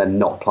and then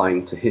not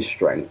playing to his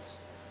strengths.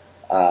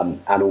 And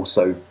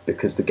also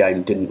because the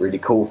game didn't really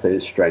call for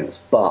his strengths.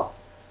 But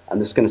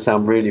and this is going to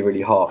sound really,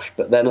 really harsh,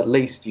 but then at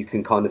least you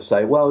can kind of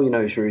say, well,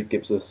 Giroud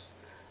gives us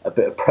a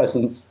bit of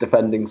presence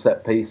defending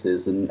set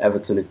pieces, and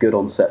Everton are good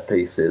on set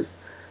pieces.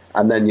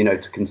 And then,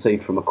 to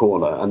concede from a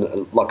corner.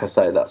 And like I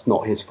say, that's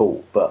not his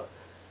fault. But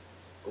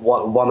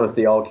one of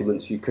the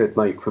arguments you could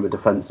make from a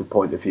defensive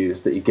point of view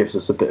is that he gives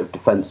us a bit of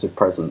defensive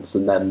presence,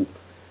 and then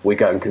we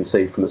go and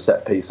concede from a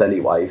set piece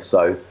anyway.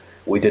 So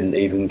we didn't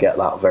even get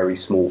that very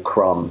small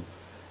crumb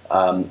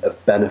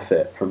of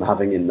benefit from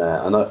having him there.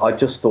 And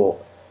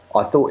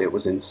I thought it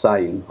was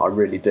insane. I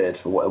really did.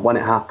 When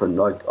it happened,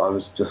 I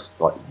was just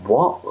like,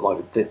 what?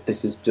 Like,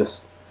 this is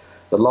just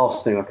the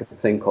last thing I could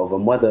think of.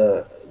 And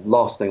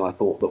last thing I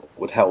thought that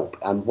would help,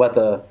 and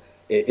whether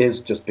it is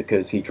just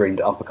because he dreamed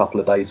it up a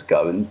couple of days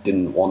ago and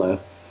didn't want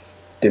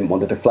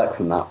to deflect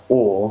from that,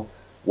 or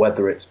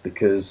whether it's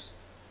because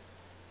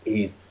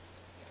he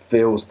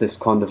feels this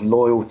kind of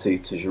loyalty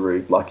to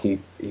Giroud, like he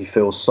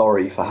feels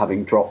sorry for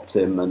having dropped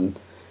him, and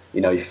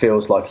he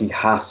feels like he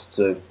has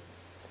to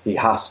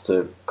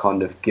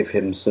kind of give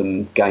him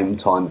some game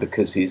time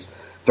because he's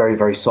very,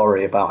 very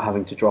sorry about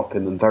having to drop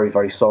him, and very,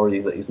 very sorry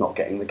that he's not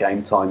getting the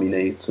game time he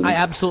needs. And I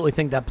absolutely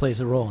think that plays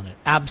a role in it.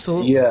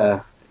 Absolutely.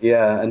 Yeah.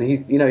 And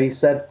he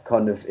said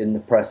kind of in the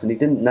press, and he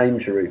didn't name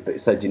Giroud, but he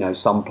said,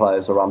 some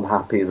players are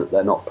unhappy that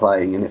they're not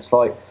playing. And it's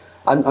like,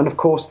 and of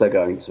course they're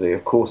going to be.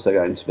 Of course they're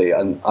going to be.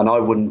 And I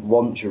wouldn't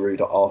want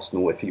Giroud at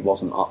Arsenal if he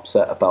wasn't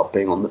upset about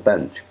being on the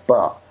bench.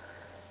 But,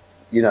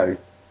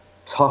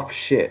 tough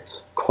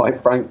shit, quite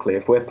frankly.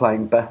 If we're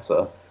playing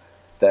better,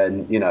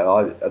 then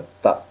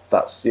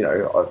that's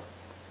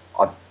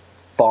I'm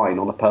fine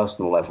on a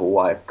personal level.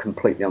 I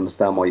completely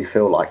understand why you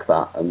feel like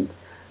that,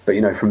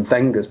 but from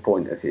Wenger's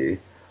point of view,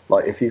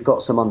 like, if you've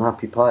got some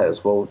unhappy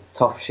players, well,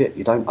 tough shit.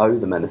 You don't owe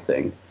them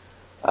anything.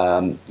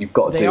 You've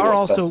got to. They are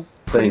also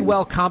pretty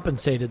well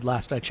compensated.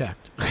 Last I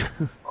checked.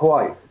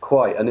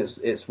 Quite, and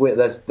it's weird.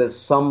 There's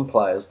some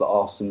players that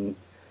Arsenal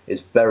is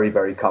very,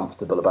 very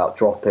comfortable about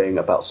dropping,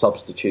 about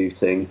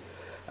substituting.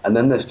 And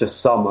then there's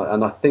just some,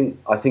 and I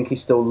think he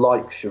still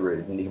likes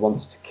Giroud and he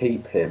wants to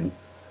keep him.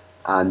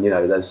 And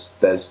there's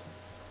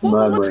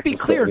well, let's be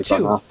murmurings clear that he's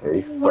too.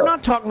 unhappy, We're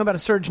not talking about a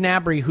Serge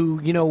Gnabry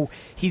who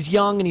he's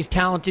young and he's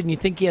talented and you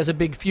think he has a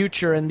big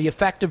future. And the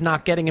effect of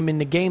not getting him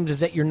into games is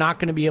that you're not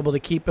going to be able to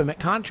keep him at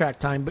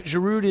contract time. But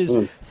Giroud is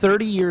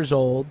 30 years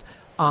old.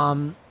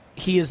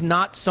 He is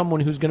not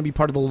someone who's going to be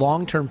part of the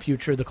long-term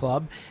future of the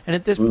club. And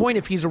at this point,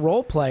 if he's a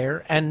role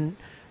player and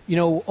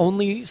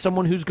only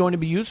someone who's going to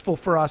be useful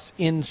for us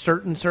in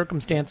certain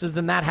circumstances,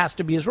 then that has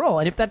to be his role.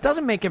 And if that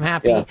doesn't make him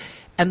happy,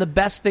 and the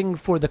best thing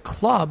for the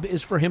club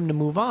is for him to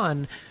move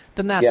on,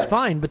 then that's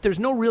fine. But there's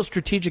no real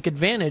strategic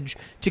advantage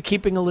to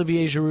keeping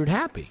Olivier Giroud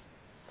happy.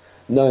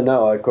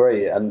 No, I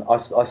agree. And I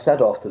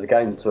said after the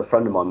game to a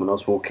friend of mine when I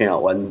was walking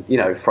out, when,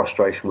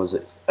 frustration was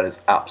at its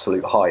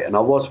absolute height, and I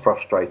was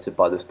frustrated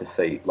by this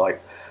defeat.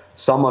 Like,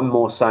 some I'm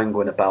more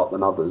sanguine about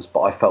than others,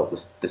 but I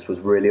felt this was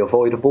really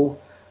avoidable.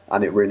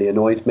 And it really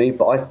annoyed me.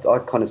 But I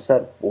kind of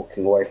said,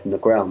 walking away from the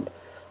ground,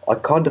 I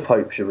kind of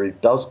hope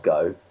Giroud does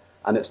go.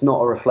 And it's not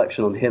a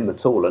reflection on him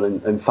at all.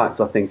 And in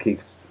fact, I think he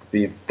could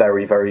be a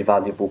very, very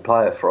valuable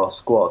player for our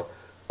squad.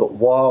 But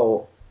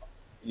while,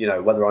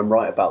 whether I'm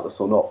right about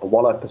this or not, but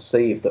while I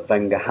perceive that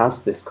Wenger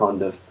has this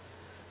kind of,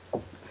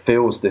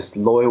 feels this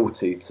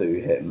loyalty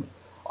to him,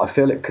 I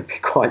feel it could be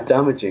quite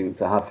damaging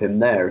to have him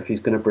there if he's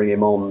going to bring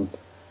him on,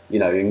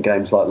 in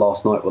games like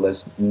last night where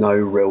there's no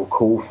real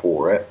call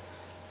for it.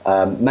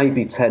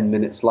 Maybe 10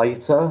 minutes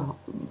later,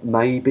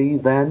 maybe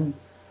then,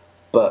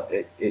 but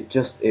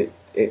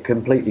it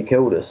completely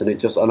killed us,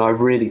 and I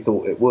really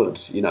thought it would.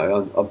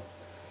 I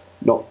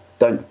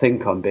don't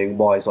think I'm being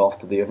wise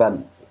after the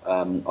event.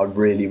 I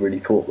really, really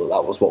thought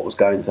that was what was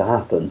going to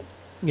happen.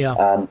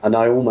 Yeah. And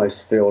I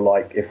almost feel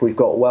like if we've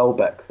got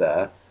Welbeck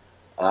there,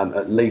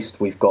 at least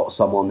we've got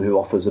someone who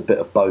offers a bit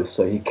of both,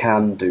 so he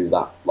can do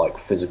that like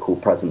physical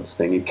presence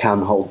thing. He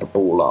can hold the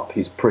ball up.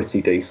 He's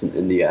pretty decent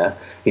in the air.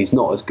 He's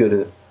not as good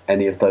at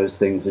any of those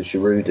things as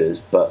Giroud is,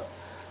 but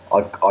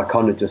I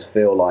kind of just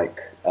feel like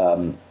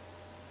I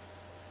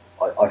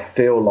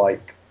feel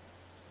like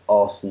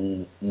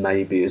Arsene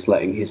maybe is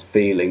letting his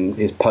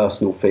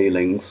personal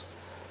feelings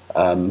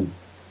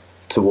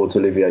towards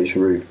Olivier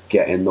Giroud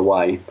get in the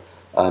way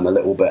a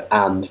little bit.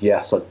 And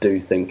yes, I do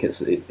think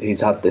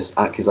he's had this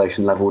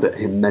accusation levelled at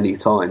him many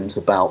times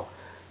about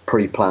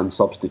pre-planned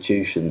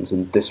substitutions,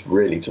 and this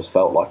really just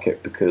felt like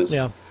it, because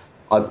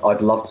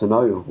I'd love to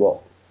know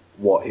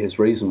what his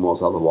reason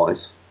was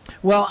otherwise.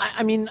 Well,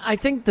 I mean, I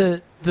think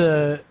the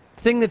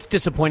thing that's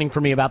disappointing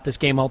for me about this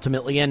game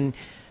ultimately, and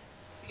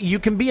you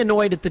can be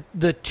annoyed at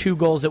the 2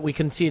 goals that we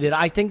conceded.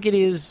 I think it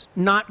is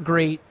not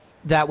great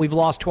that we've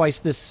lost twice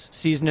this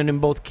season, and in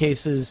both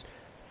cases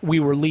we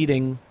were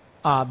leading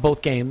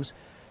both games.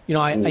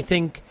 I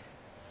think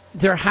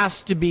there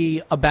has to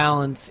be a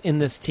balance in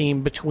this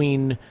team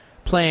between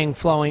playing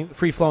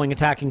free-flowing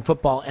attacking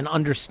football and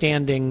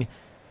understanding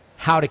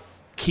how to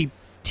keep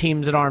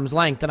teams at arm's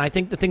length. And I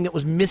think the thing that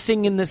was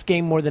missing in this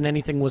game more than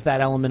anything was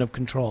that element of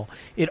control.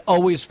 It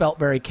always felt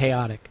very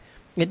chaotic.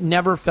 It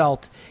never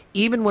felt,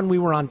 even when we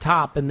were on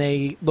top and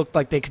they looked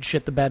like they could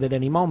shit the bed at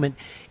any moment,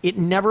 it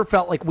never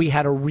felt like we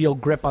had a real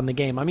grip on the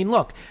game. I mean,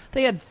 look,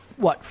 they had,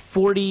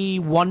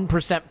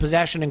 41%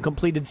 possession and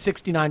completed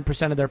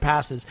 69% of their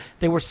passes.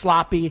 They were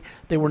sloppy.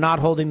 They were not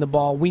holding the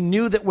ball. We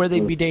knew that where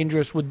they'd be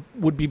dangerous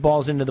would be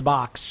balls into the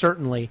box,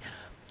 certainly.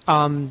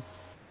 And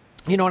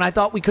I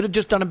thought we could have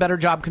just done a better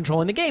job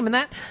controlling the game. And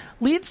that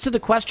leads to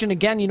the question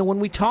again, when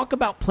we talk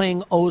about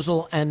playing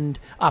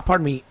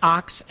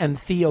Ox and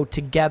Theo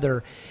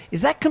together,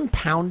 is that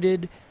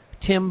compounded,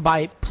 Tim,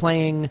 by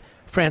playing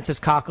Francis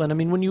Coquelin? I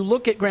mean, when you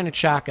look at Granit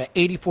Xhaka,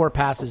 84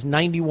 passes,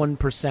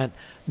 91%,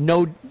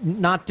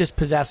 not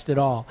dispossessed at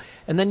all.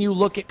 And then you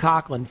look at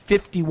Coquelin,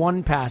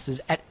 51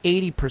 passes at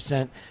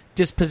 80%,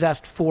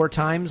 dispossessed 4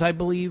 times, I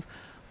believe,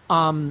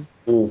 3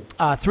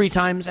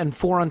 times, and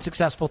 4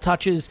 unsuccessful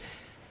touches.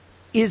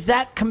 Is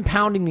that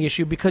compounding the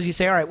issue? Because you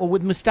say, all right, well,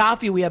 with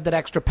Mustafi, we have that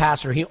extra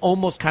passer. He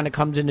almost kind of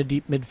comes into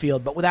deep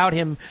midfield. But without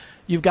him,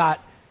 you've got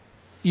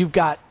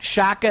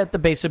Xhaka at the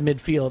base of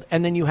midfield,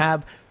 and then you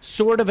have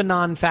sort of a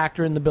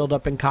non-factor in the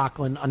build-up in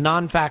Coquelin, a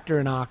non-factor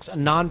in Ox, a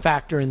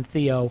non-factor in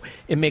Theo.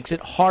 It makes it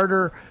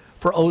harder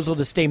for Ozil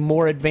to stay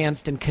more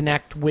advanced and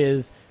connect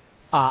with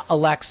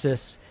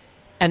Alexis.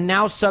 And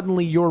now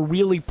suddenly you're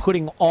really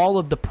putting all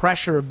of the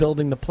pressure of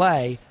building the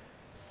play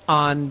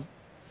on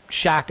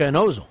Xhaka and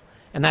Ozil.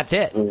 And that's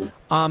it.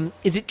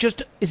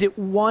 Is it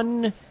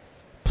one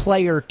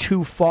player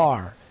too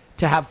far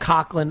to have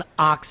Coquelin,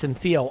 Ox, and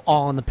Theo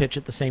all on the pitch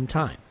at the same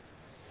time?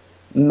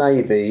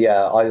 Maybe,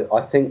 yeah.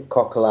 I think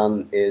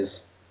Coquelin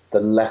is the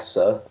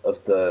lesser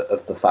of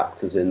the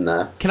factors in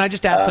there. Can I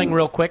just add something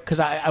real quick? Because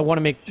I want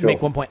to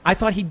make one point. I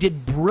thought he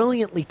did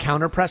brilliantly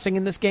counter-pressing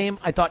in this game.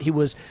 I thought he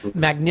was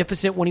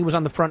magnificent when he was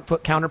on the front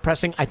foot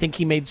counter-pressing. I think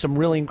he made some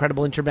really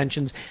incredible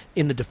interventions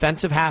in the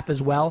defensive half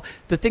as well.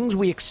 The things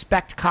we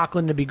expect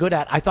Coquelin to be good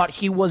at, I thought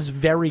he was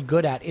very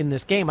good at in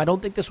this game. I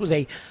don't think this was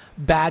a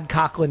bad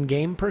Coquelin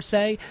game per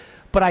se,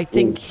 but I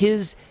think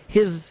his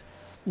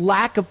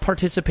lack of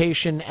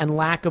participation and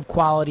lack of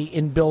quality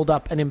in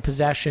build-up and in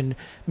possession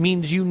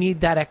means you need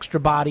that extra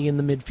body in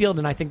the midfield,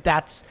 and I think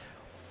that's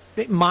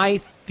my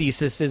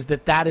thesis, is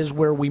that is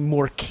where we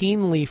more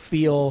keenly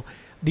feel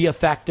the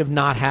effect of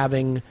not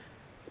having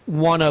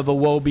one of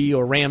Iwobi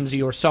or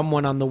Ramsey or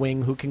someone on the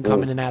wing who can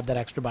come in and add that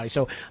extra body.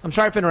 So I'm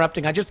sorry for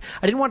interrupting. I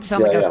didn't want to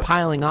sound like I was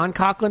piling on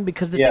Coquelin,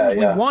 because the things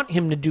we want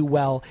him to do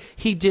well,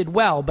 he did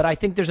well, but I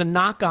think there's a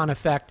knock-on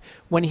effect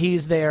when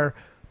he's there,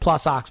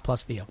 plus Ox,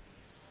 plus Theo.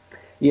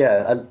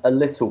 Yeah, a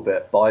little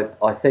bit, but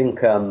I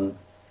think I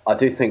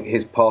do think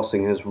his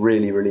passing has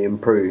really, really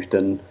improved,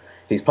 and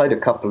he's played a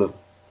couple of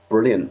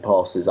brilliant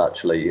passes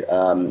actually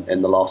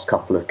in the last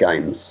couple of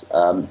games.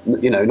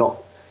 Not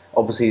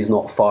obviously he's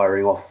not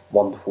firing off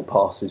wonderful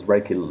passes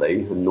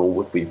regularly, nor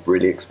would we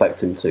really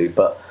expect him to.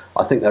 But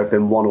I think there have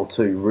been 1 or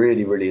 2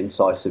 really, really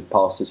incisive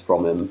passes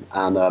from him,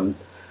 and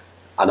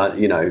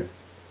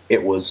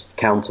it was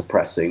counter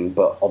pressing,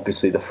 but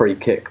obviously the free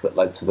kick that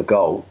led to the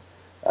goal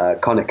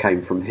kind of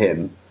came from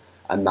him,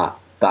 and that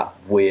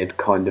weird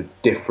kind of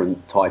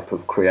different type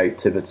of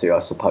creativity, I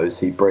suppose,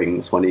 he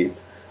brings when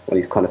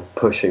he's kind of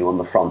pushing on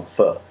the front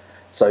foot.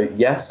 So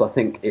yes, I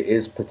think it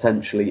is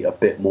potentially a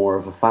bit more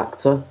of a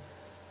factor,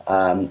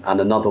 and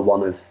another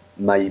one of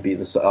maybe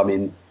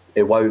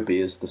Iwobi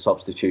is the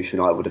substitution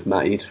I would have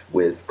made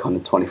with kind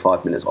of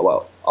 25 minutes.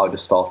 Well, I would have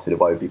started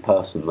Iwobi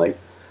personally,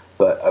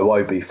 but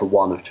Iwobi for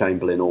one of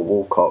Chamberlain or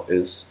Walcott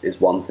is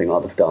one thing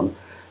I'd have done.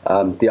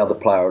 The other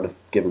player I would have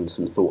given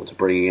some thought to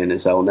bringing in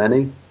is El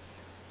Neni,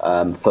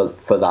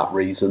 for that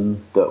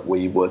reason, that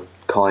we were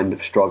kind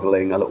of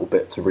struggling a little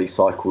bit to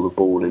recycle the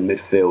ball in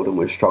midfield, and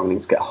we're struggling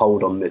to get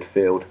hold on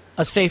midfield.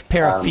 A safe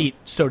pair of feet,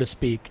 so to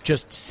speak,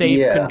 just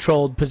safe,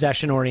 controlled,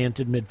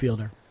 possession-oriented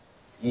midfielder.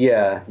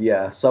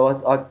 Yeah.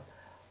 So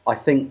I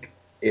think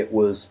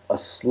it's a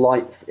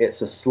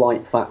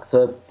slight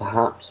factor,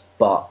 perhaps,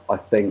 but I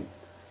think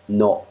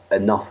not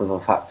enough of a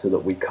factor that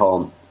we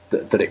can't,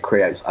 that it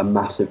creates a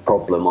massive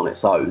problem on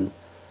its own.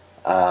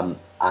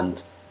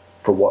 And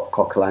for what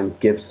Coquelin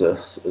gives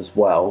us as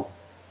well,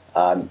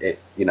 it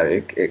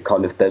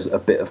kind of, there's a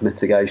bit of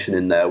mitigation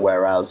in there,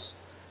 whereas,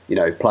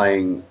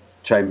 playing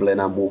Chamberlain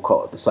and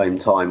Walcott at the same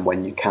time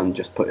when you can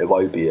just put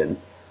Iwobi in,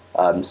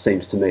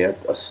 seems to me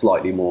a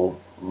slightly more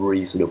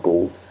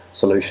reasonable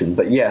solution.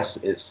 But yes,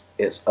 it's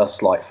a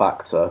slight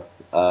factor,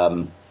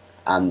 and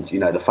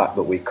the fact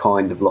that we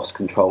kind of lost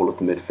control of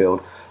the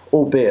midfield,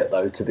 albeit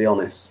though, to be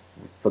honest,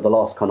 for the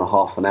last kind of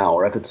half an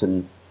hour,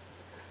 Everton,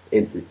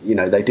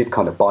 they did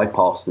kind of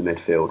bypass the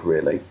midfield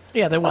really.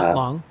 Yeah, they went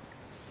long.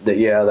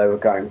 They were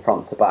going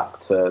front to back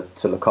to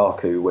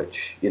Lukaku,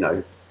 which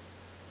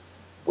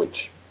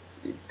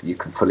you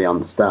can fully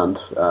understand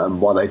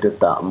why they did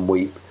that, and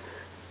we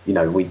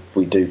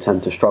do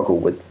tend to struggle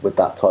with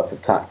that type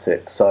of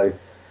tactic. So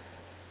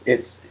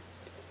it's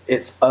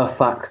a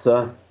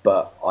factor,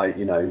 but I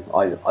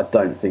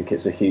don't think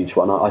it's a huge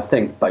one. I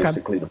think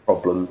basically the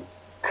problem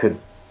could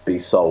be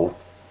solved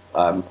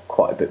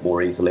quite a bit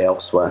more easily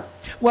elsewhere.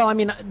 Well, I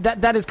mean,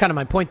 that is kind of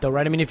my point, though,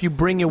 right? I mean, if you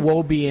bring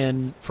Iwobi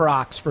in for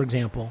Ox, for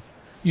example,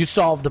 you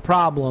solve the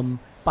problem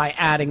by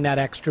adding that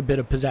extra bit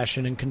of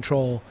possession and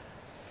control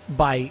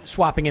by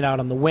swapping it out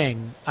on the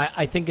wing.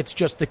 I think it's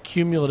just the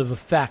cumulative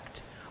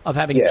effect of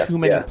having too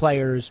many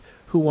players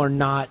who are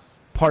not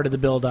part of the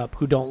build-up,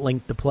 who don't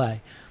link the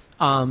play.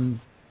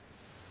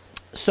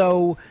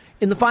 So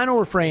in the final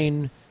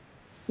refrain,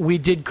 we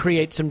did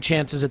create some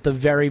chances at the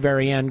very,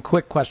 very end.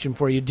 Quick question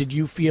for you. Did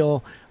you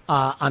feel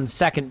on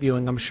second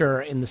viewing, I'm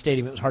sure in the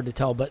stadium it was hard to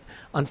tell, but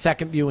on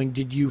second viewing,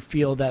 did you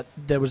feel that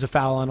there was a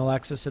foul on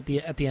Alexis at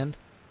the end?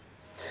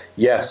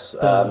 Yes.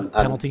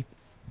 Penalty?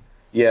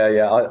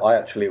 I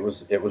actually, it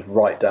was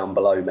right down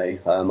below me.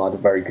 I had a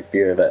very good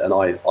view of it, and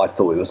I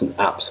thought it was an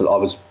absolute. I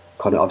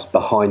was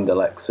behind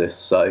Alexis,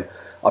 so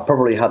I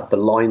probably had the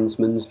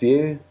linesman's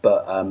view,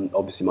 but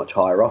obviously much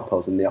higher up. I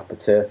was in the upper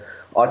tier.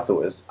 I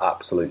thought it was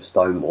absolute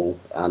stonewall,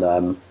 and I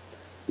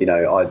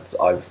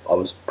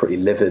was pretty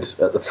livid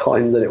at the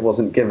time that it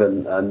wasn't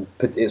given, and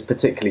it's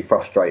particularly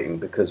frustrating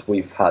because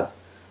we've had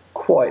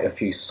quite a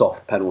few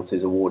soft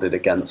penalties awarded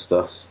against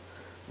us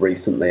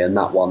recently, and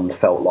that one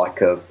felt like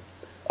a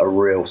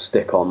real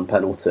stick-on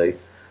penalty.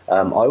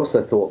 I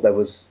also thought there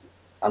was,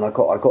 and I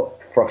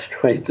got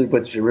frustrated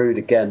with Giroud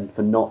again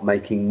for not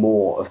making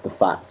more of the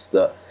fact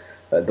that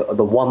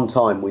the one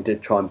time we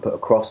did try and put a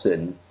cross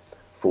in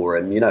for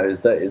him,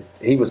 that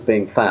he was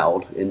being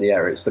fouled in the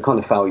area. It's the kind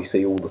of foul you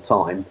see all the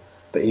time,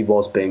 but he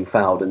was being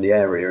fouled in the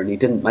area and he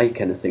didn't make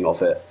anything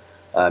of it.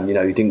 He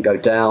didn't go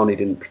down, he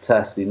didn't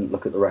protest, he didn't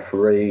look at the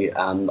referee,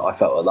 and I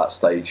felt at that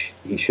stage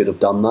he should have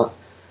done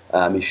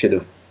that. He should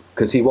have,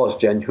 because he was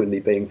genuinely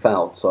being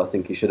fouled, so I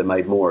think he should have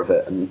made more of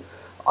it, and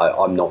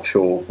I'm not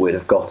sure we'd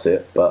have got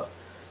it, but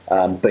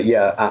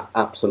yeah,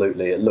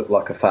 absolutely, it looked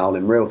like a foul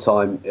in real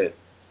time.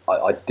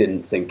 I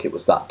didn't think it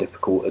was that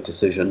difficult a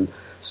decision,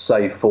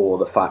 save for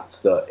the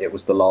fact that it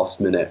was the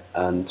last minute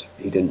and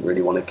he didn't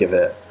really want to give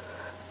it,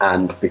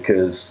 and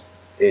because,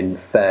 in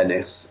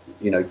fairness,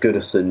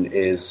 Goodison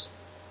is,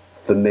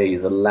 for me,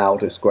 the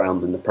loudest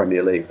ground in the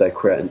Premier League. They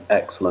create an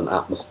excellent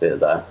atmosphere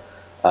there,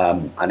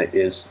 and it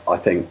is, I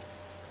think,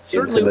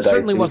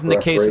 certainly wasn't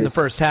the case in the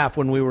first half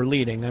when we were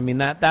leading. I mean,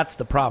 that's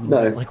the problem.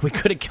 No. Right? Like, we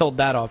could have killed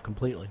that off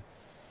completely.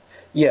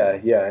 Yeah,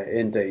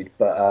 indeed.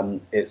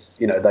 But it's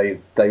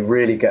they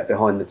really get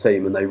behind the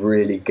team and they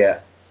really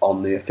get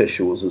on the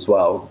officials as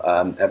well.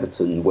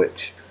 Everton,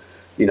 which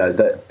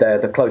they're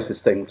the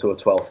closest thing to a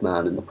 12th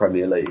man in the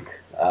Premier League,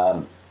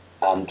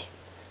 and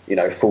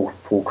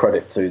full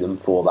credit to them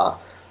for that.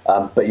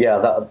 But yeah,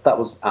 that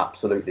was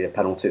absolutely a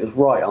penalty. It was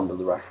right under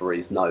the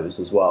referee's nose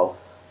as well.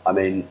 I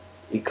mean,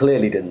 he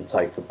clearly didn't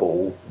take the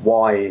ball.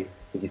 Why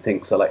he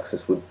thinks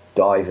Alexis would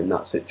dive in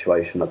that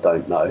situation, I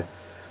don't know.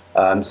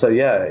 So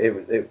yeah,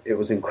 it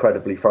was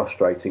incredibly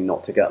frustrating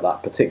not to get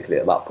that, particularly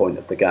at that point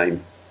of the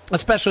game.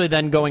 Especially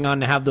then going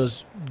on to have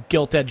those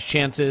gilt-edged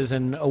chances,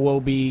 and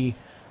Iwobi.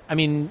 I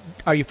mean,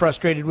 are you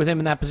frustrated with him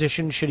in that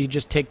position? Should he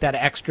just take that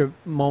extra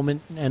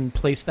moment and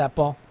place that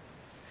ball?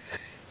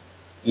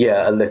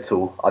 Yeah, a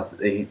little.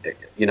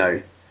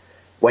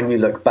 When you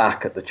look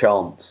back at the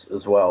chance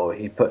as well,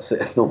 he puts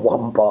it in the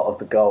one part of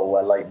the goal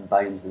where Leighton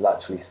Baines is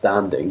actually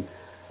standing.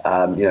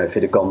 If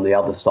it had gone the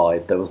other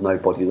side, there was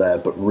nobody there.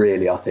 But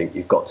really, I think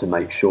you've got to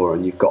make sure,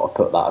 and you've got to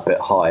put that a bit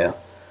higher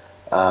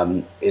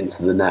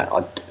into the net.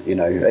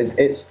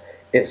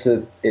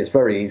 It's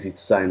very easy to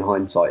say in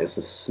hindsight. It's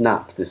a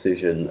snap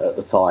decision at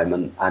the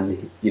time,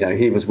 and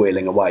he was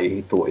wheeling away.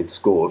 He thought he'd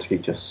scored. He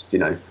just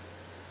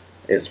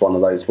it's one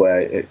of those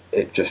where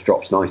it just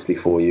drops nicely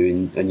for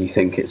you, and you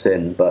think it's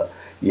in. But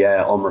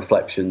yeah, on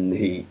reflection,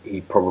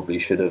 he probably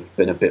should have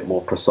been a bit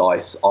more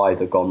precise.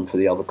 Either gone for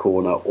the other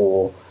corner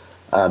or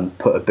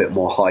put a bit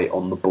more height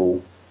on the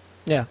ball.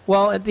 Yeah,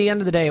 well, at the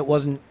end of the day, it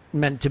wasn't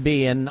meant to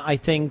be, and I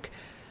think,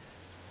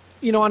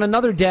 on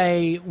another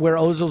day where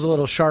Ozil's a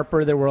little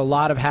sharper, there were a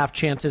lot of half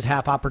chances,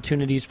 half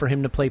opportunities for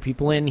him to play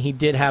people in. He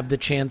did have the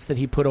chance that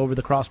he put over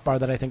the crossbar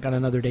that I think on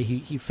another day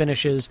he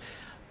finishes.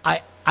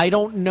 I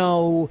don't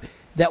know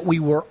that we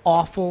were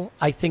awful.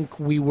 I think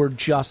we were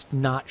just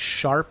not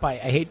sharp. I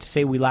hate to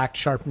say we lacked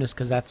sharpness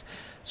because that's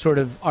sort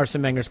of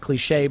Arsene Wenger's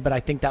cliche, but I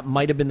think that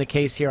might have been the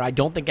case here. I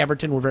don't think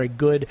Everton were very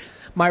good.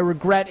 My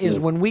regret is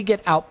when we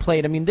get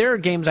outplayed. I mean, there are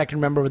games I can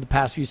remember over the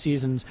past few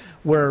seasons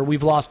where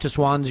we've lost to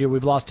Swansea or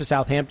we've lost to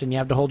Southampton. You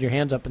have to hold your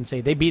hands up and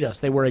say, they beat us.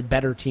 They were a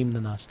better team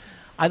than us.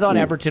 I thought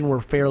Everton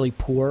were fairly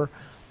poor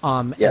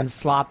and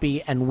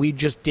sloppy, and we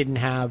just didn't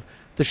have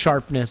the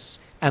sharpness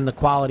and the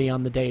quality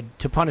on the day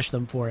to punish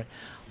them for it.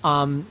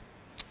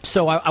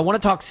 So I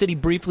want to talk City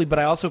briefly, but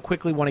I also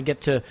quickly want to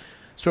get to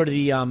sort of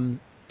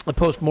the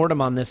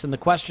post-mortem on this. And the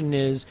question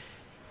is,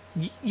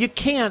 you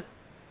can't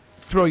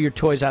throw your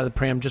toys out of the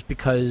pram just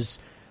because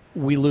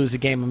we lose a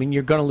game. I mean,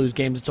 you're going to lose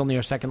games. It's only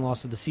our second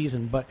loss of the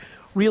season. But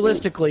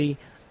realistically,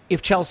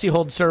 if Chelsea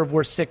hold serve,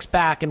 we're 6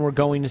 back and we're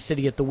going to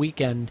City at the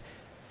weekend,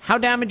 how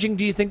damaging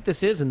do you think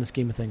this is in the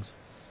scheme of things?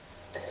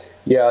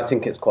 Yeah, I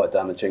think it's quite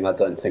damaging. I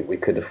don't think we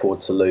could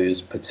afford to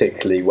lose,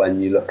 particularly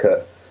when you look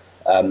at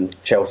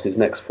Chelsea's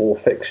next 4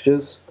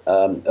 fixtures.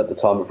 At the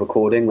time of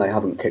recording, they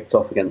haven't kicked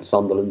off against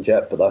Sunderland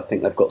yet, but I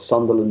think they've got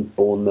Sunderland,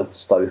 Bournemouth,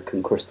 Stoke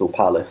and Crystal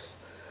Palace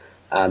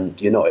and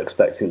you're not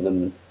expecting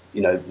them,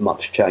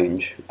 much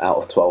change out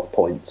of 12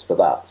 points for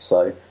that.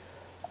 So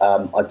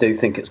I do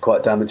think it's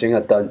quite damaging. I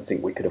don't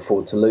think we could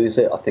afford to lose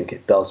it. I think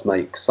it does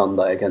make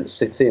Sunday against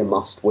City a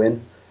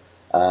must-win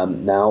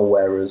now,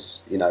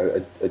 whereas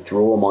a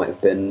draw might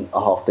have been a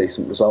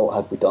half-decent result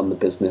had we done the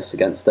business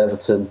against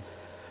Everton.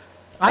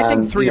 I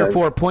think 3 or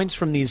 4 points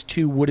from these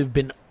two would have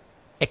been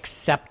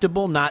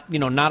acceptable, not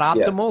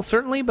optimal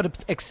certainly,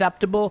 but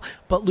acceptable.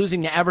 But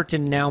losing to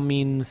Everton now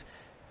means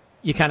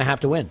you kind of have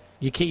to win.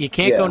 You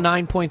can't go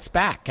 9 points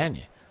back, can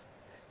you?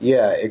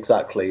 Yeah,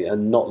 exactly,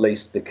 and not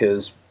least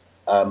because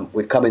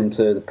we've come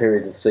into the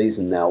period of the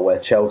season now where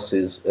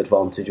Chelsea's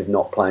advantage of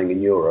not playing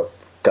in Europe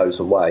goes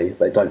away.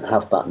 They don't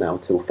have that now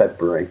till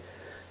February,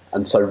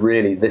 and so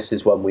really this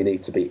is when we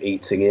need to be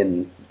eating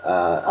into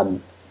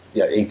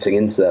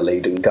their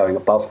lead and going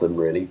above them,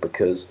 really,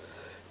 because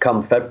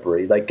come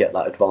February they get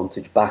that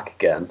advantage back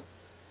again,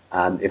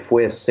 and if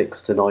we're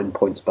 6 to 9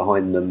 points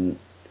behind them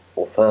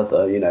or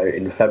further,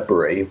 in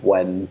February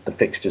when the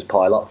fixtures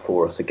pile up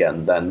for us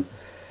again, then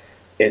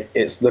it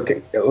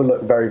will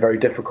look very, very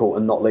difficult,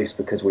 and not least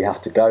because we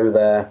have to go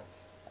there.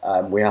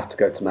 We have to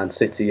go to Man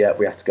City yet.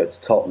 We have to go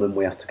to Tottenham.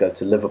 We have to go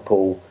to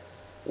Liverpool.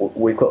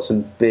 We've got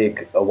some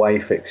big away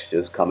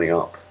fixtures coming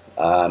up,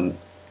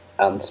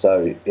 and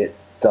so it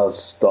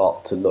does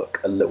start to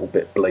look a little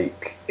bit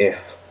bleak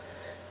if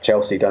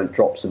Chelsea don't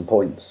drop some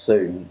points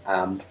soon.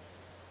 And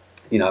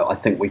I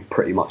think we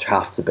pretty much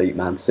have to beat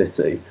Man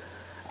City.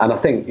 And I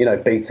think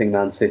beating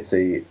Man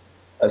City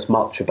as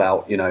much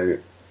about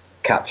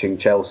catching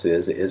Chelsea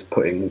as it is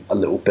putting a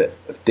little bit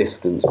of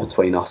distance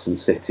between us and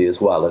City as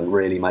well, and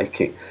really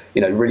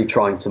really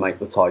trying to make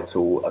the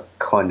title a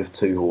kind of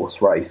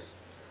 2-horse race.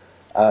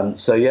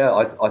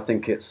 I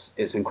think it's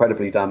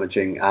incredibly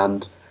damaging,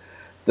 and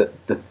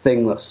the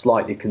thing that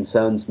slightly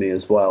concerns me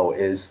as well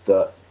is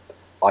that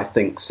I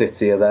think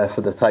City are there for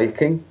the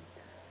taking,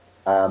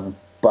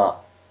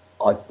 but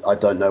I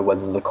don't know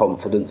whether the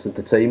confidence of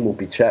the team will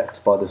be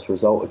checked by this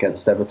result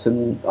against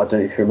Everton. I don't know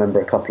if you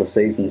remember a couple of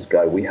seasons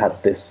ago, we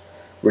had this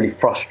really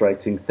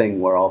frustrating thing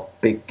where our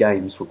big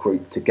games were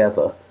grouped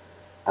together.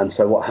 And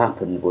so what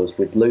happened was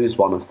we'd lose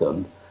one of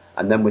them,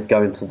 and then we'd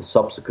go into the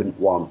subsequent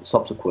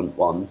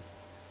one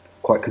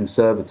quite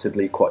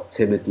conservatively, quite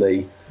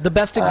timidly. The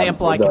best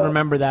example I can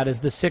remember that is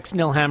the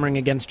 6-0 hammering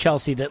against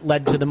Chelsea that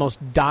led to the most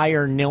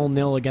dire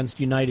 0-0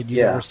 against United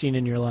you've ever seen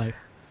in your life.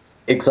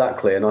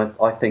 Exactly, and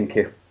I think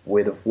if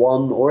we'd have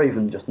won, or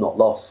even just not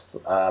lost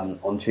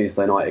on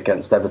Tuesday night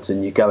against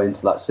Everton, you go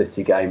into that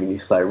City game and you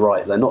say,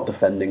 right, they're not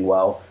defending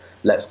well,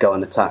 let's go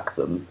and attack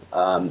them.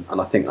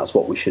 And I think that's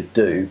what we should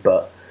do.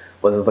 But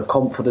whether the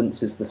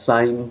confidence is the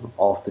same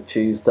after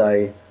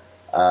Tuesday,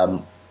 I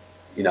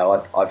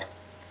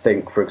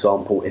think, for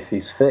example, if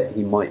he's fit,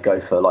 he might go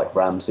for like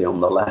Ramsey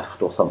on the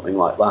left or something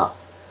like that.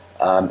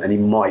 And he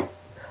might.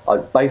 I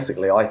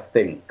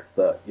think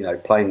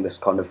that playing this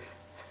kind of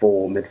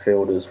 4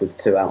 midfielders with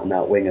 2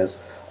 out-and-out wingers,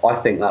 I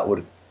think that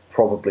would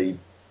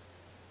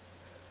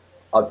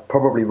I'd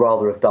probably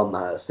rather have done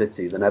that at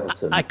City than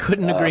Everton. I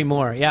couldn't agree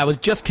more. Yeah, I was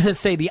just going to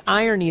say the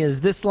irony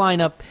is this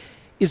lineup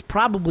is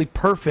probably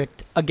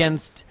perfect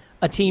against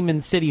a team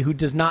in City who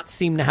does not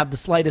seem to have the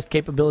slightest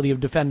capability of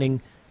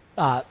defending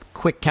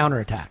quick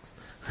counterattacks.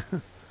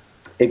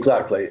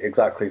 Exactly.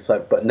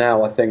 So, but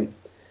now I think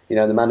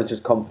the manager's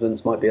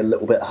confidence might be a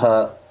little bit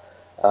hurt,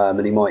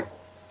 and he might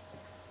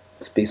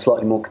be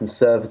slightly more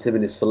conservative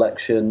in his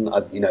selection.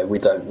 We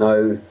don't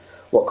know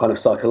what kind of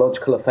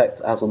psychological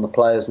effect it has on the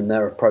players and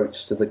their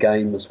approach to the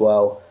game as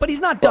well. But he's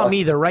not dumb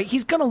either, right?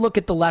 He's going to look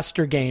at the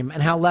Leicester game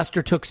and how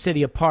Leicester took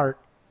City apart,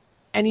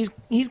 and he's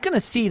going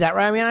to see that,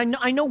 right? I mean,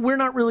 I know we're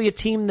not really a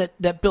team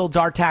that builds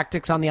our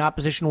tactics on the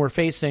opposition we're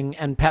facing,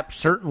 and Pep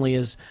certainly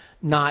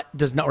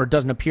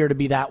doesn't appear to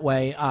be that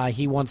way.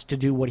 He wants to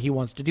do what he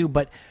wants to do,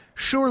 but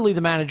surely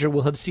the manager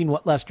will have seen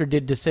what Leicester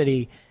did to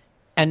City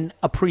and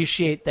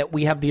appreciate that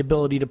we have the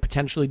ability to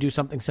potentially do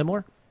something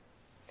similar?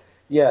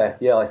 Yeah,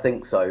 I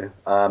think so.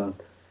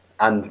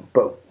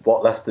 But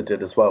what Leicester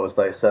did as well is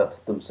they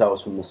asserted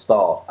themselves from the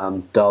start.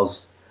 And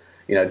does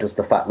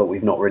the fact that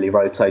we've not really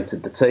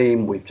rotated the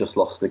team, we've just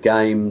lost the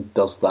game,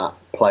 does that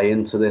play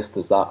into this?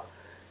 Does that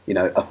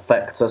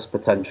affect us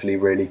potentially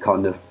really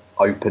kind of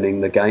opening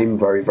the game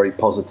very, very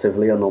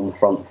positively and on the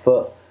front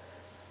foot?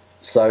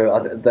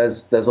 So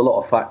there's a lot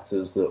of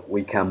factors that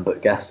we can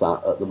but guess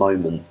at the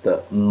moment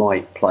that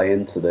might play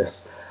into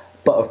this.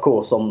 But of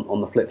course,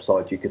 on the flip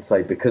side, you could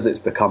say because it's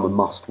become a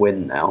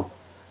must-win now,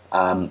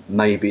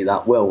 maybe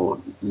that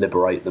will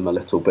liberate them a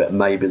little bit.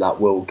 Maybe that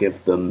will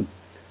give them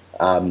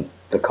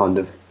the kind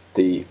of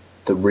the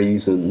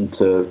reason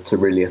to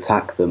really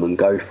attack them and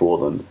go for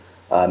them.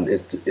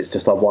 It's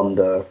just I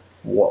wonder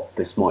what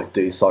this might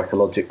do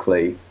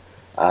psychologically,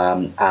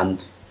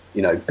 and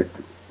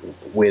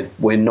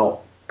we're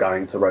not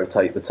going to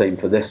rotate the team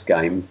for this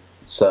game,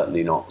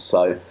 certainly not.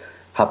 So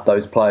have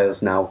those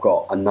players now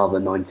got another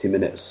 90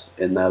 minutes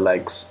in their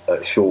legs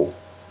at short,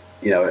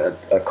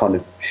 a kind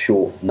of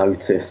short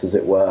notice, as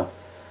it were,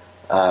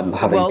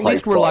 Well, at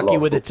least we're lucky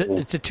with it. Football.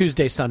 It's a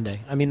Tuesday,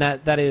 Sunday. I mean,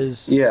 that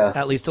is Yeah.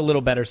 at least a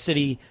little better.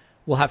 City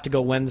will have to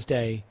go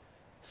Wednesday,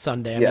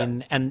 Sunday. I Yeah.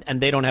 mean,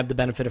 and they don't have the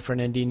benefit of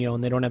Fernandinho,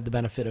 and they don't have the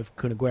benefit of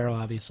Kun Aguero,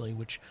 obviously,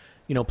 which,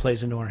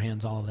 plays into our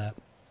hands, all of that.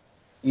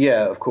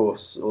 Yeah, of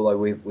course. Although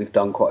we've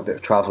done quite a bit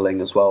of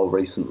travelling as well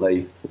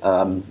recently,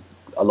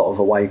 a lot of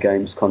away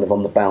games kind of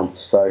on the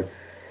bounce. So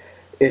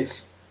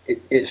it's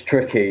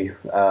tricky,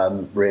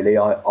 really.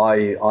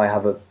 I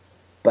have a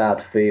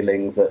bad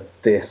feeling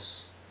that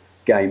this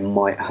game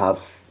might have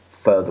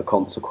further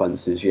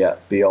consequences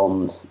yet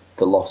beyond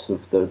the loss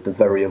of the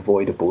very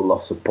avoidable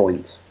loss of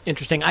points.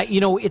 Interesting.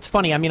 It's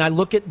funny. I mean, I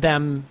look at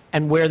them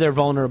and where they're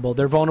vulnerable.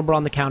 They're vulnerable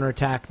on the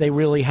counterattack. They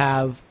really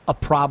have a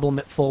problem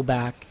at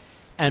fullback.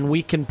 And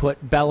we can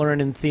put Bellerin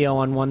and Theo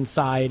on one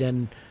side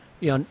and,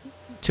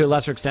 to a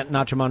lesser extent,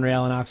 Nacho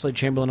Monreal and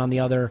Oxlade-Chamberlain on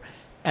the other,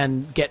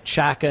 and get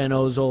Xhaka and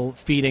Ozil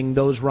feeding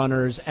those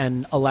runners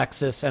and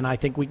Alexis, and I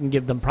think we can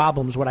give them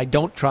problems. What I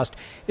don't trust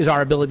is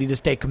our ability to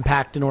stay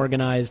compact and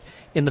organized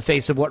in the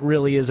face of what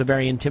really is a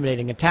very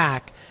intimidating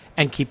attack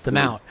and keep them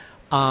out.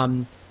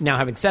 Now,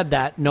 having said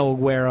that, no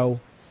Aguero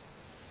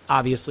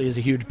obviously is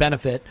a huge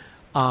benefit.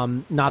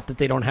 Not that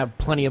they don't have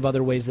plenty of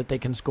other ways that they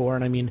can score.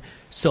 And I mean,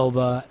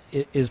 Silva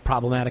is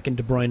problematic and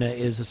De Bruyne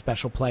is a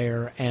special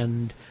player.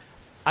 And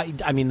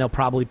I mean, they'll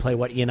probably play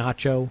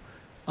Iheanacho,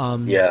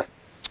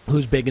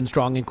 who's big and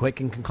strong and quick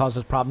and can cause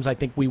us problems. I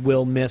think we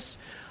will miss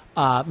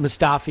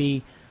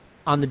Mustafi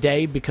on the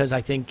day because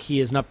I think he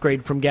is an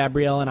upgrade from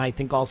Gabriel. And I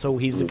think also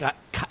he's the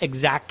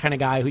exact kind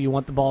of guy who you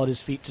want the ball at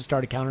his feet to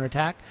start a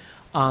counterattack.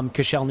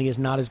 Koscielny is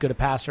not as good a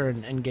passer,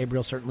 and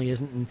Gabriel certainly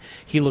isn't. And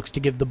he looks to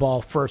give the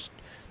ball first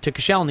to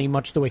Koscielny,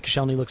 much the way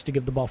Koscielny looks to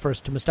give the ball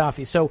first to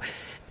Mustafi. So,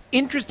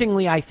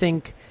 interestingly, I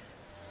think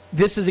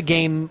this is a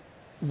game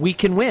we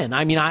can win.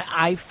 I mean,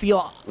 I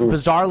feel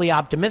bizarrely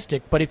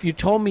optimistic, but if you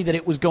told me that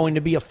it was going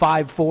to be a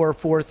 5-4,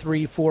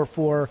 4-3,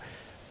 4-4,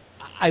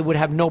 I would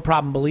have no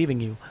problem believing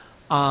you.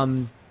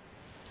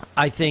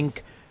 I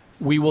think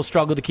we will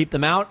struggle to keep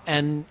them out,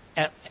 and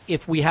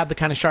if we have the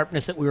kind of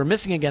sharpness that we were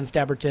missing against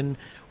Everton,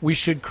 we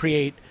should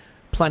create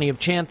plenty of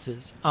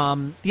chances.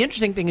 The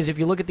interesting thing is if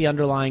you look at the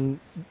underlying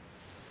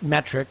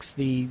metrics,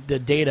 the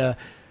data,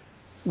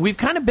 we've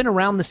kind of been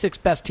around the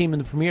sixth best team in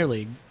the Premier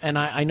League, and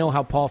I know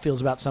how Paul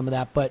feels about some of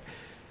that, but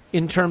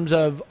in terms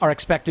of our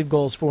expected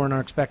goals for and our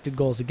expected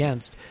goals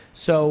against.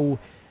 So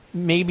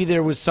maybe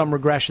there was some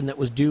regression that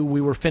was due.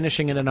 We were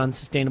finishing at an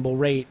unsustainable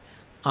rate,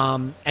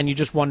 and you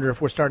just wonder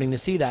if we're starting to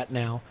see that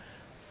now,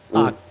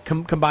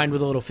 combined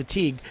with a little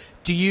fatigue.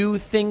 Do you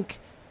think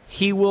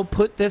he will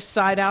put this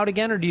side out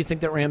again, or do you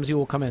think that Ramsey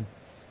will come in?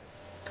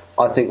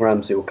 I think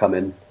Ramsey will come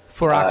in.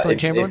 For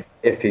Oxlade-Chamberlain?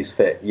 If he's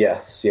fit,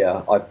 yes,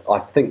 yeah. I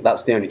think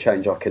that's the only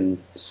change I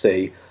can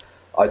see.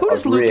 Who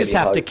does Lucas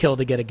have to kill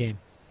to get a game?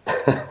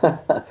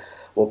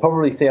 Well,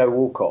 probably Theo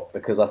Walcott,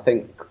 because I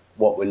think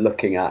what we're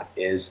looking at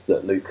is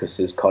that Lucas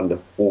is kind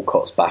of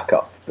Walcott's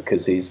backup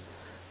because he's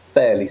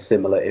fairly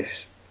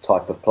similar-ish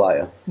type of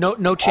player.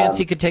 No chance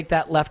he could take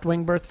that left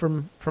wing berth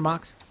from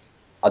Ox?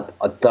 I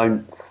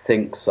don't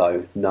think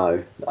so,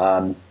 no.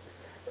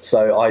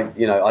 So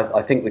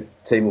I think the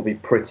team will be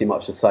pretty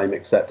much the same,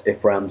 except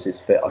if Ramsey's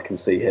fit, I can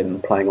see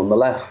him playing on the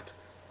left.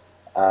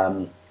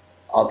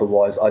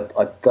 Otherwise,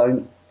 I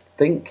don't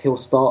think he'll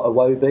start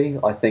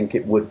Iwobi. I think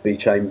it would be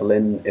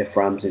Chamberlain if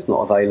Ramsey's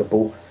not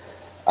available.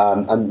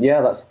 And yeah,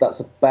 that's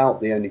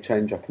about the only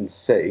change I can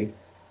see.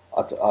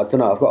 I don't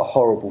know. I've got a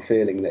horrible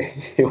feeling that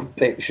he'll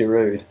pick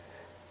Giroud.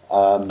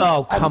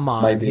 Come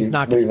on! Maybe he's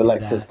not going to move do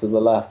Alexis that. to the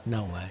left.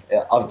 No way.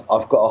 Yeah,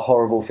 I've got a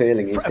horrible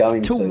feeling he's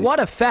going to. To what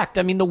effect?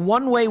 I mean, the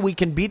one way we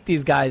can beat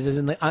these guys is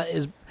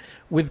is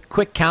with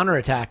quick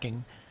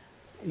counterattacking.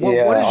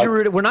 What is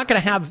Giroud? We're not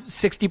going to have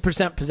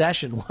 60%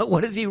 possession.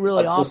 What does he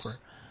really offer?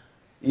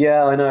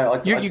 Yeah, I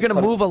know. You're going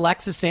to move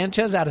Alexis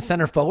Sanchez out of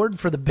center forward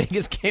for the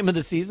biggest game of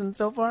the season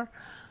so far?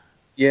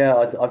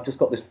 Yeah, I've just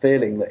got this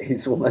feeling that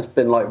he's almost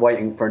been like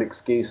waiting for an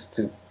excuse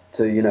to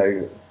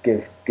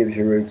give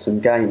Giroud some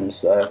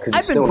games.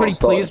 I've been pretty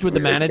pleased with the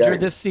manager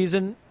this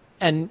season,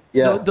 and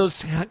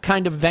those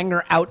kind of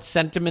Wenger out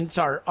sentiments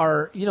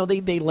are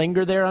they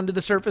linger there under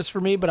the surface for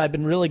me. But I've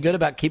been really good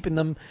about keeping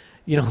them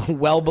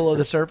well below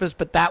the surface.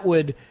 But that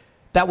would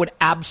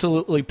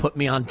absolutely put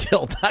me on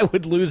tilt. I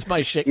would lose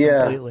my shit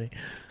completely.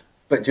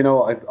 But do you know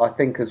what? I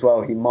think as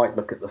well he might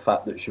look at the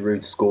fact that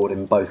Giroud scored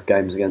in both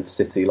games against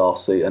City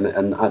last season,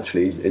 and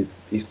actually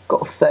he's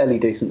got a fairly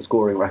decent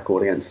scoring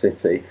record against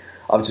City.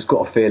 I've just got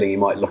a feeling he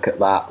might look at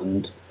that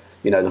and,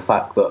 the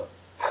fact that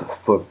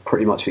for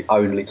pretty much the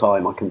only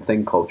time I can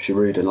think of,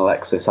 Giroud and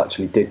Alexis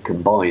actually did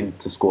combine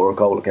to score a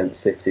goal against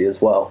City as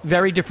well.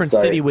 Very different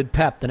City with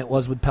Pep than it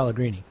was with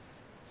Pellegrini.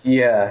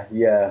 Yeah,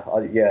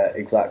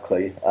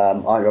 exactly.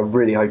 I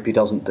really hope he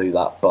doesn't do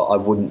that, but I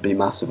wouldn't be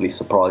massively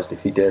surprised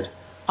if he did.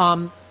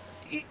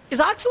 Is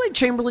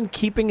Oxlade-Chamberlain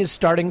keeping his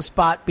starting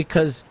spot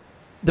because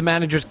the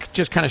manager's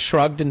just kind of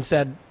shrugged and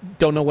said,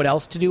 don't know what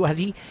else to do? Has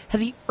he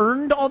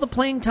earned all the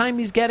playing time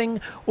he's getting,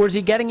 or is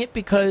he getting it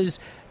because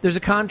there's a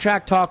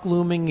contract talk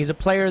looming. He's a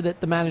player that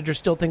the manager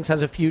still thinks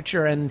has a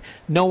future, and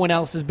no one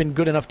else has been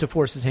good enough to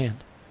force his hand.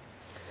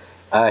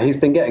 He's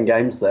been getting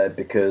games there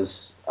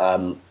because,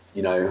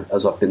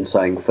 as I've been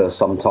saying for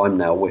some time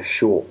now, we're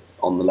short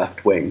on the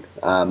left wing.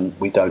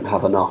 We don't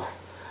have enough.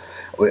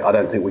 I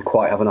don't think we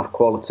quite have enough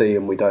quality,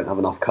 and we don't have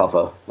enough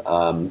cover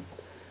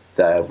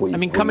there.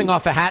 Coming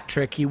off a hat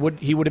trick, he would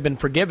have been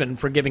forgiven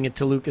for giving it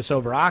to Lucas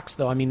over Ox,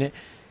 though.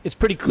 It's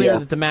pretty clear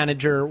that the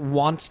manager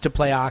wants to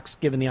play Ox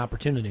given the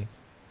opportunity.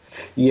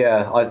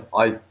 Yeah,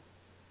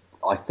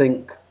 I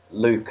think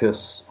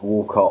Lucas,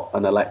 Walcott,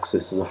 and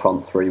Alexis as a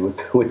front three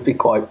would be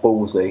quite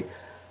ballsy,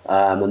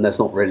 and there's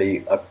not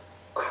really a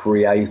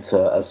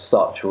creator as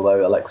such.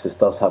 Although Alexis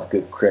does have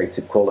good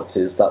creative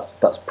qualities,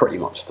 that's pretty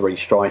much three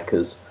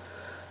strikers.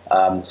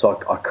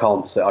 So I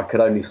can't say. I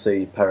could only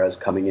see Perez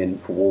coming in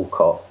for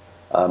Walcott.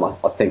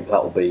 I think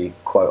that will be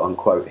quote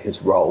unquote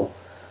his role.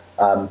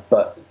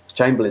 But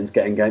Chamberlain's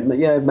getting game.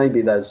 Yeah,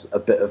 maybe there's a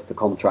bit of the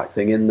contract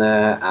thing in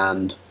there,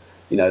 and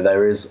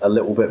there is a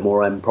little bit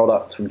more end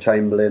product from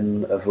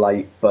Chamberlain of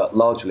late. But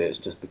largely it's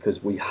just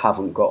because we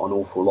haven't got an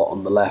awful lot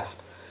on the left.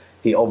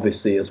 He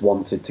obviously has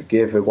wanted to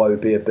give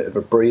Iwobi a bit of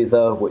a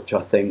breather, which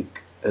I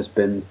think has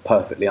been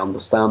perfectly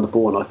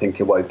understandable, and I think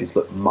Iwobi's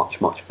looked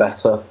much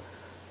better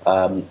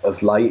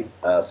of late.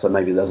 So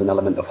maybe there's an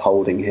element of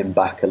holding him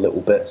back a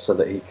little bit so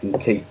that he can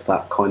keep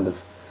that kind of.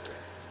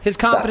 His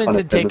confidence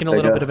had taken a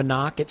little bit of a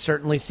knock. It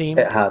certainly seemed.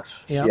 It had.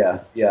 Yeah,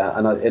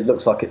 and it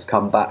looks like it's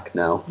come back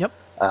now. Yep.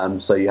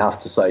 So you have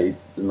to say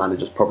the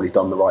manager's probably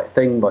done the right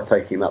thing by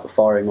taking him out the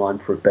firing line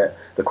for a bit.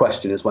 The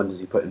question is, when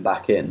does he put him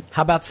back in?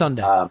 How about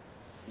Sunday? I'd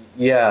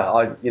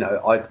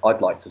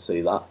like to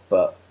see that,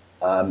 but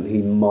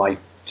he might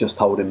just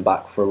hold him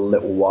back for a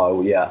little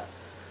while. Yeah.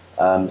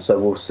 So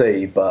we'll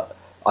see, but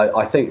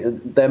I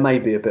think there may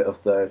be a bit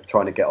of the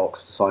trying to get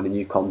Ox to sign a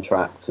new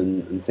contract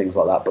and things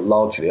like that, but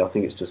largely I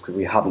think it's just because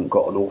we haven't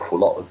got an awful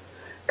lot of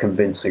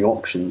convincing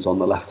options on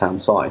the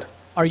left-hand side.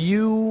 Are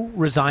you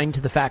resigned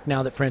to the fact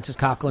now that Francis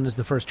Coquelin is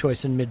the first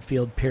choice in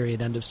midfield,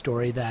 period, end of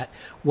story, that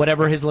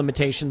whatever his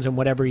limitations and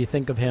whatever you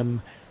think of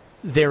him,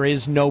 there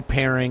is no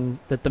pairing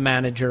that the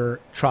manager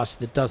trusts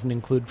that doesn't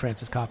include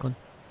Francis Coquelin?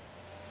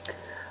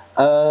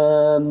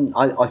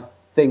 I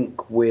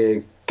think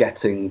we're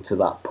getting to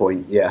that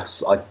point,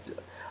 yes.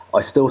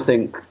 I still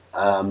think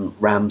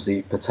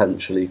Ramsey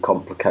potentially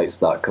complicates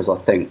that, because I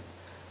think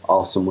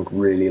Arsene would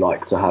really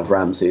like to have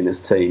Ramsey in his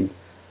team.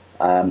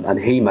 And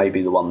he may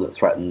be the one that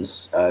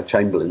threatens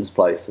Chamberlain's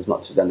place as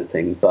much as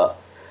anything. But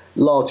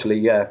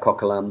largely,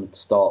 Coquelin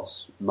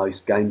starts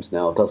most games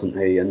now, doesn't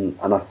he? And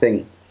I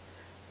think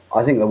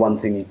the one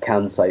thing you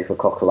can say for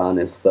Coquelin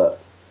is that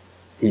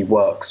he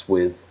works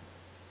with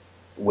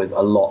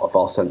a lot of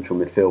our central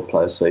midfield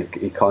players. So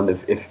he kind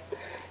of,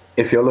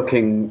 if you're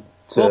looking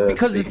to... Well,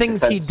 because the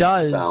things he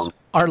does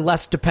are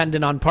less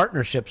dependent on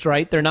partnerships,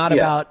 right? They're not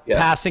about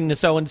passing to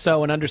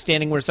so-and-so and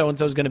understanding where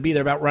so-and-so is going to be.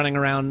 They're about running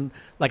around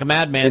like a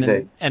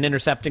madman and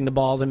intercepting the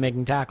balls and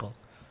making tackles.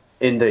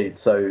 Indeed.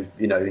 So,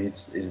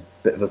 he's a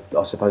bit of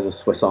a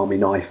Swiss Army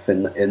knife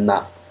in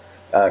that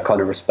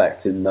kind of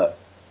respect, in that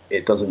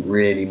it doesn't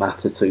really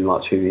matter too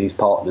much who he's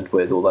partnered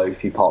with, although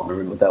if you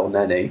partner him with El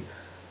Neni,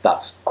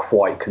 that's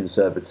quite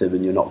conservative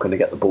and you're not going to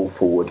get the ball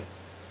forward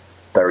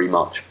very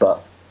much.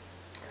 But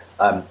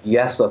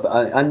yes,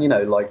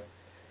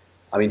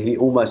 he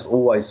almost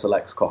always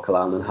selects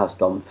Coquelin and has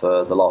done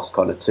for the last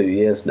kind of 2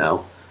 years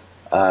now.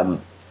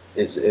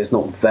 It's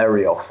not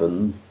very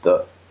often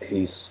that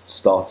he's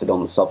started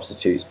on the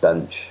substitutes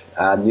bench.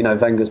 And,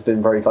 Wenger's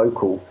been very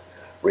vocal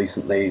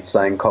recently,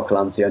 saying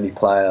Coquelin's the only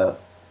player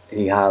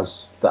he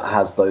has that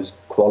has those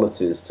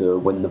qualities to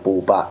win the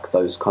ball back,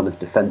 those kind of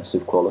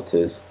defensive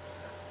qualities,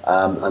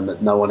 and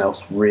that no one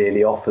else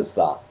really offers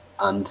that.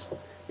 And,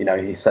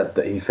 he said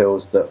that he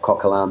feels that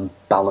Coquelin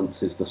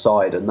balances the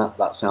side, and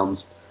that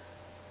sounds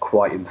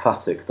quite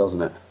emphatic,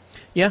 doesn't it?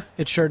 Yeah,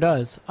 it sure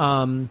does.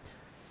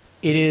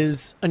 It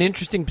is an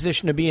interesting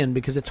position to be in,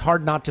 because it's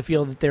hard not to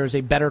feel that there's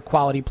a better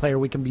quality player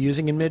we can be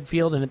using in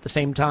midfield, and at the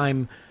same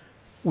time,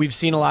 we've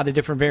seen a lot of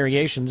different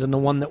variations, and the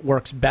one that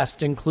works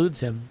best includes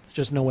him. It's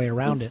just no way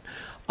around it.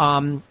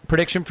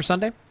 Prediction for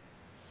Sunday?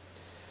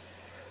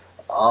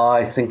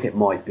 I think it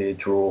might be a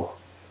draw.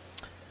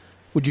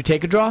 Would you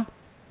take a draw?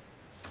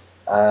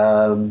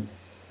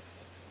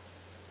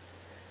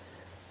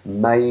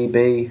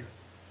 Maybe.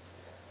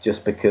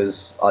 Just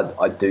because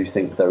I do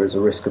think there is a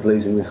risk of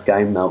losing this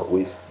game now that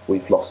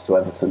we've lost to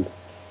Everton.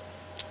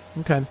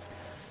 Okay.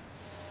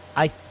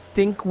 I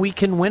think we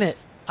can win it.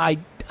 I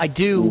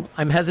do.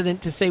 I'm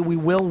hesitant to say we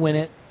will win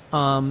it.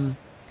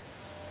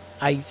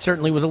 I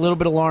certainly was a little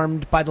bit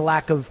alarmed by the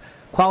lack of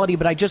quality,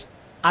 but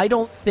I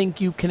don't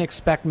think you can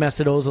expect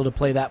Mesut Ozil to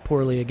play that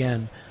poorly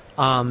again,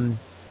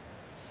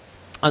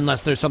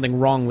 unless there's something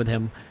wrong with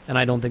him, and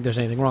I don't think there's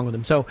anything wrong with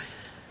him. So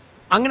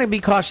I'm going to be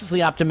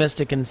cautiously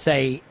optimistic and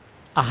say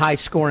a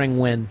high-scoring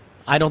win.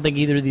 I don't think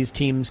either of these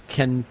teams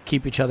can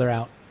keep each other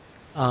out.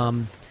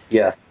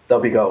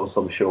 There'll be goals,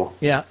 I'm sure.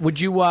 Yeah. Would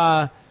you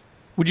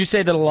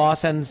say that a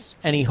loss ends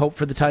any hope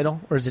for the title,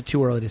 or is it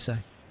too early to say?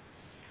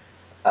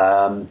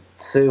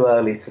 Too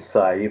early to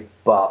say,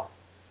 but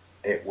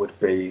it would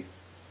be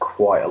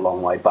quite a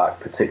long way back,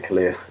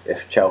 particularly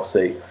if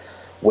Chelsea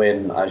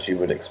win as you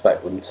would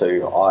expect them to.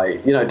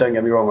 Don't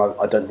get me wrong,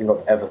 I don't think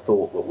I've ever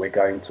thought that we're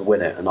going to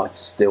win it, and I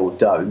still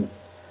don't.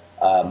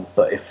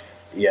 But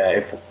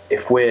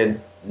if we're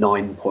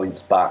 9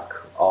 points back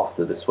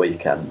after this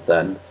weekend,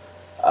 then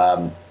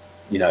I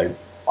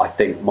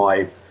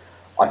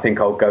think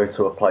I'll go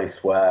to a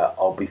place where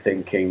I'll be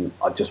thinking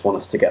I just want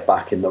us to get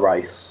back in the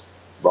race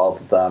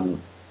rather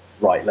than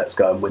right, let's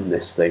go and win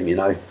this thing.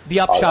 The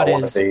upshot I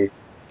is be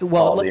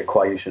part of the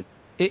equation.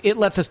 It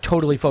lets us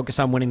totally focus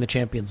on winning the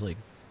Champions League,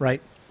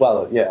 right?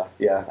 Well, yeah,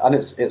 and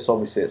it's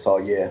obviously it's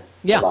our year.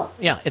 Yeah,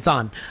 it's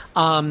on.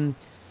 And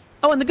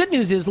the good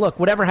news is, look,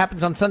 whatever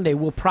happens on Sunday,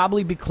 we'll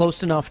probably be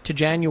close enough to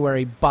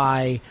January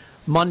by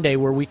Monday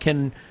where we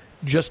can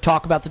just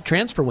talk about the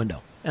transfer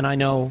window. And I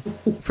know,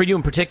 for you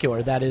in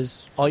particular, that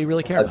is all you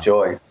really care about. A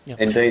joy. Yeah.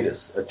 Indeed,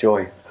 it's a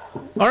joy.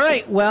 All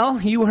right,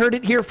 well, you heard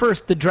it here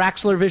first. The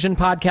Draxler Vision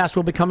podcast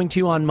will be coming to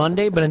you on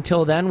Monday, but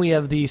until then, we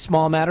have the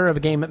small matter of a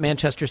game at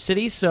Manchester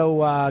City,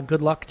 so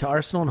good luck to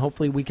Arsenal, and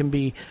hopefully we can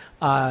be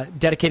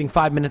dedicating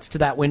 5 minutes to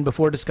that win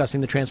before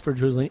discussing the transfer of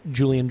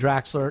Julian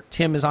Draxler.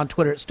 Tim is on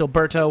Twitter at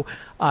Stillberto.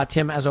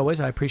 Tim, as always,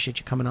 I appreciate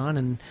you coming on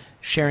and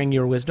sharing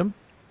your wisdom.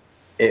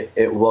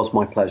 It was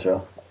my pleasure,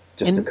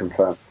 to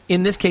confirm.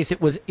 In this case, it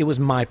was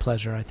my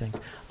pleasure, I think.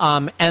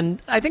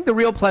 And I think the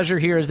real pleasure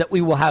here is that we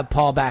will have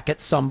Paul back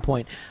at some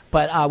point.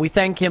 But we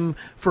thank him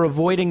for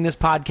avoiding this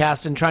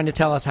podcast and trying to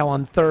tell us how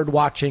on third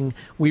watching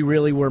we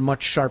really were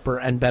much sharper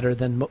and better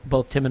than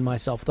both Tim and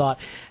myself thought.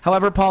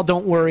 However, Paul,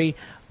 don't worry.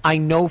 I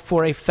know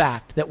for a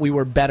fact that we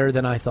were better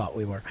than I thought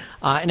we were.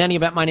 In any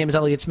event, my name is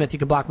Elliot Smith. You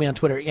can block me on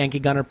Twitter at Yankee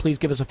Gunner. Please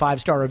give us a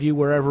 5-star review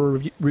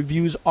wherever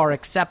reviews are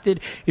accepted.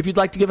 If you'd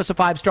like to give us a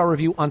 5-star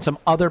review on some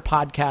other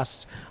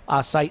podcasts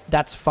site,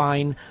 that's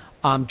fine.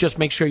 Just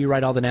make sure you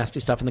write all the nasty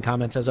stuff in the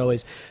comments, as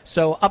always.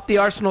 So up the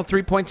Arsenal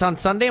 3 points on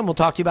Sunday, and we'll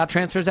talk to you about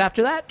transfers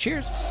after that.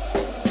 Cheers.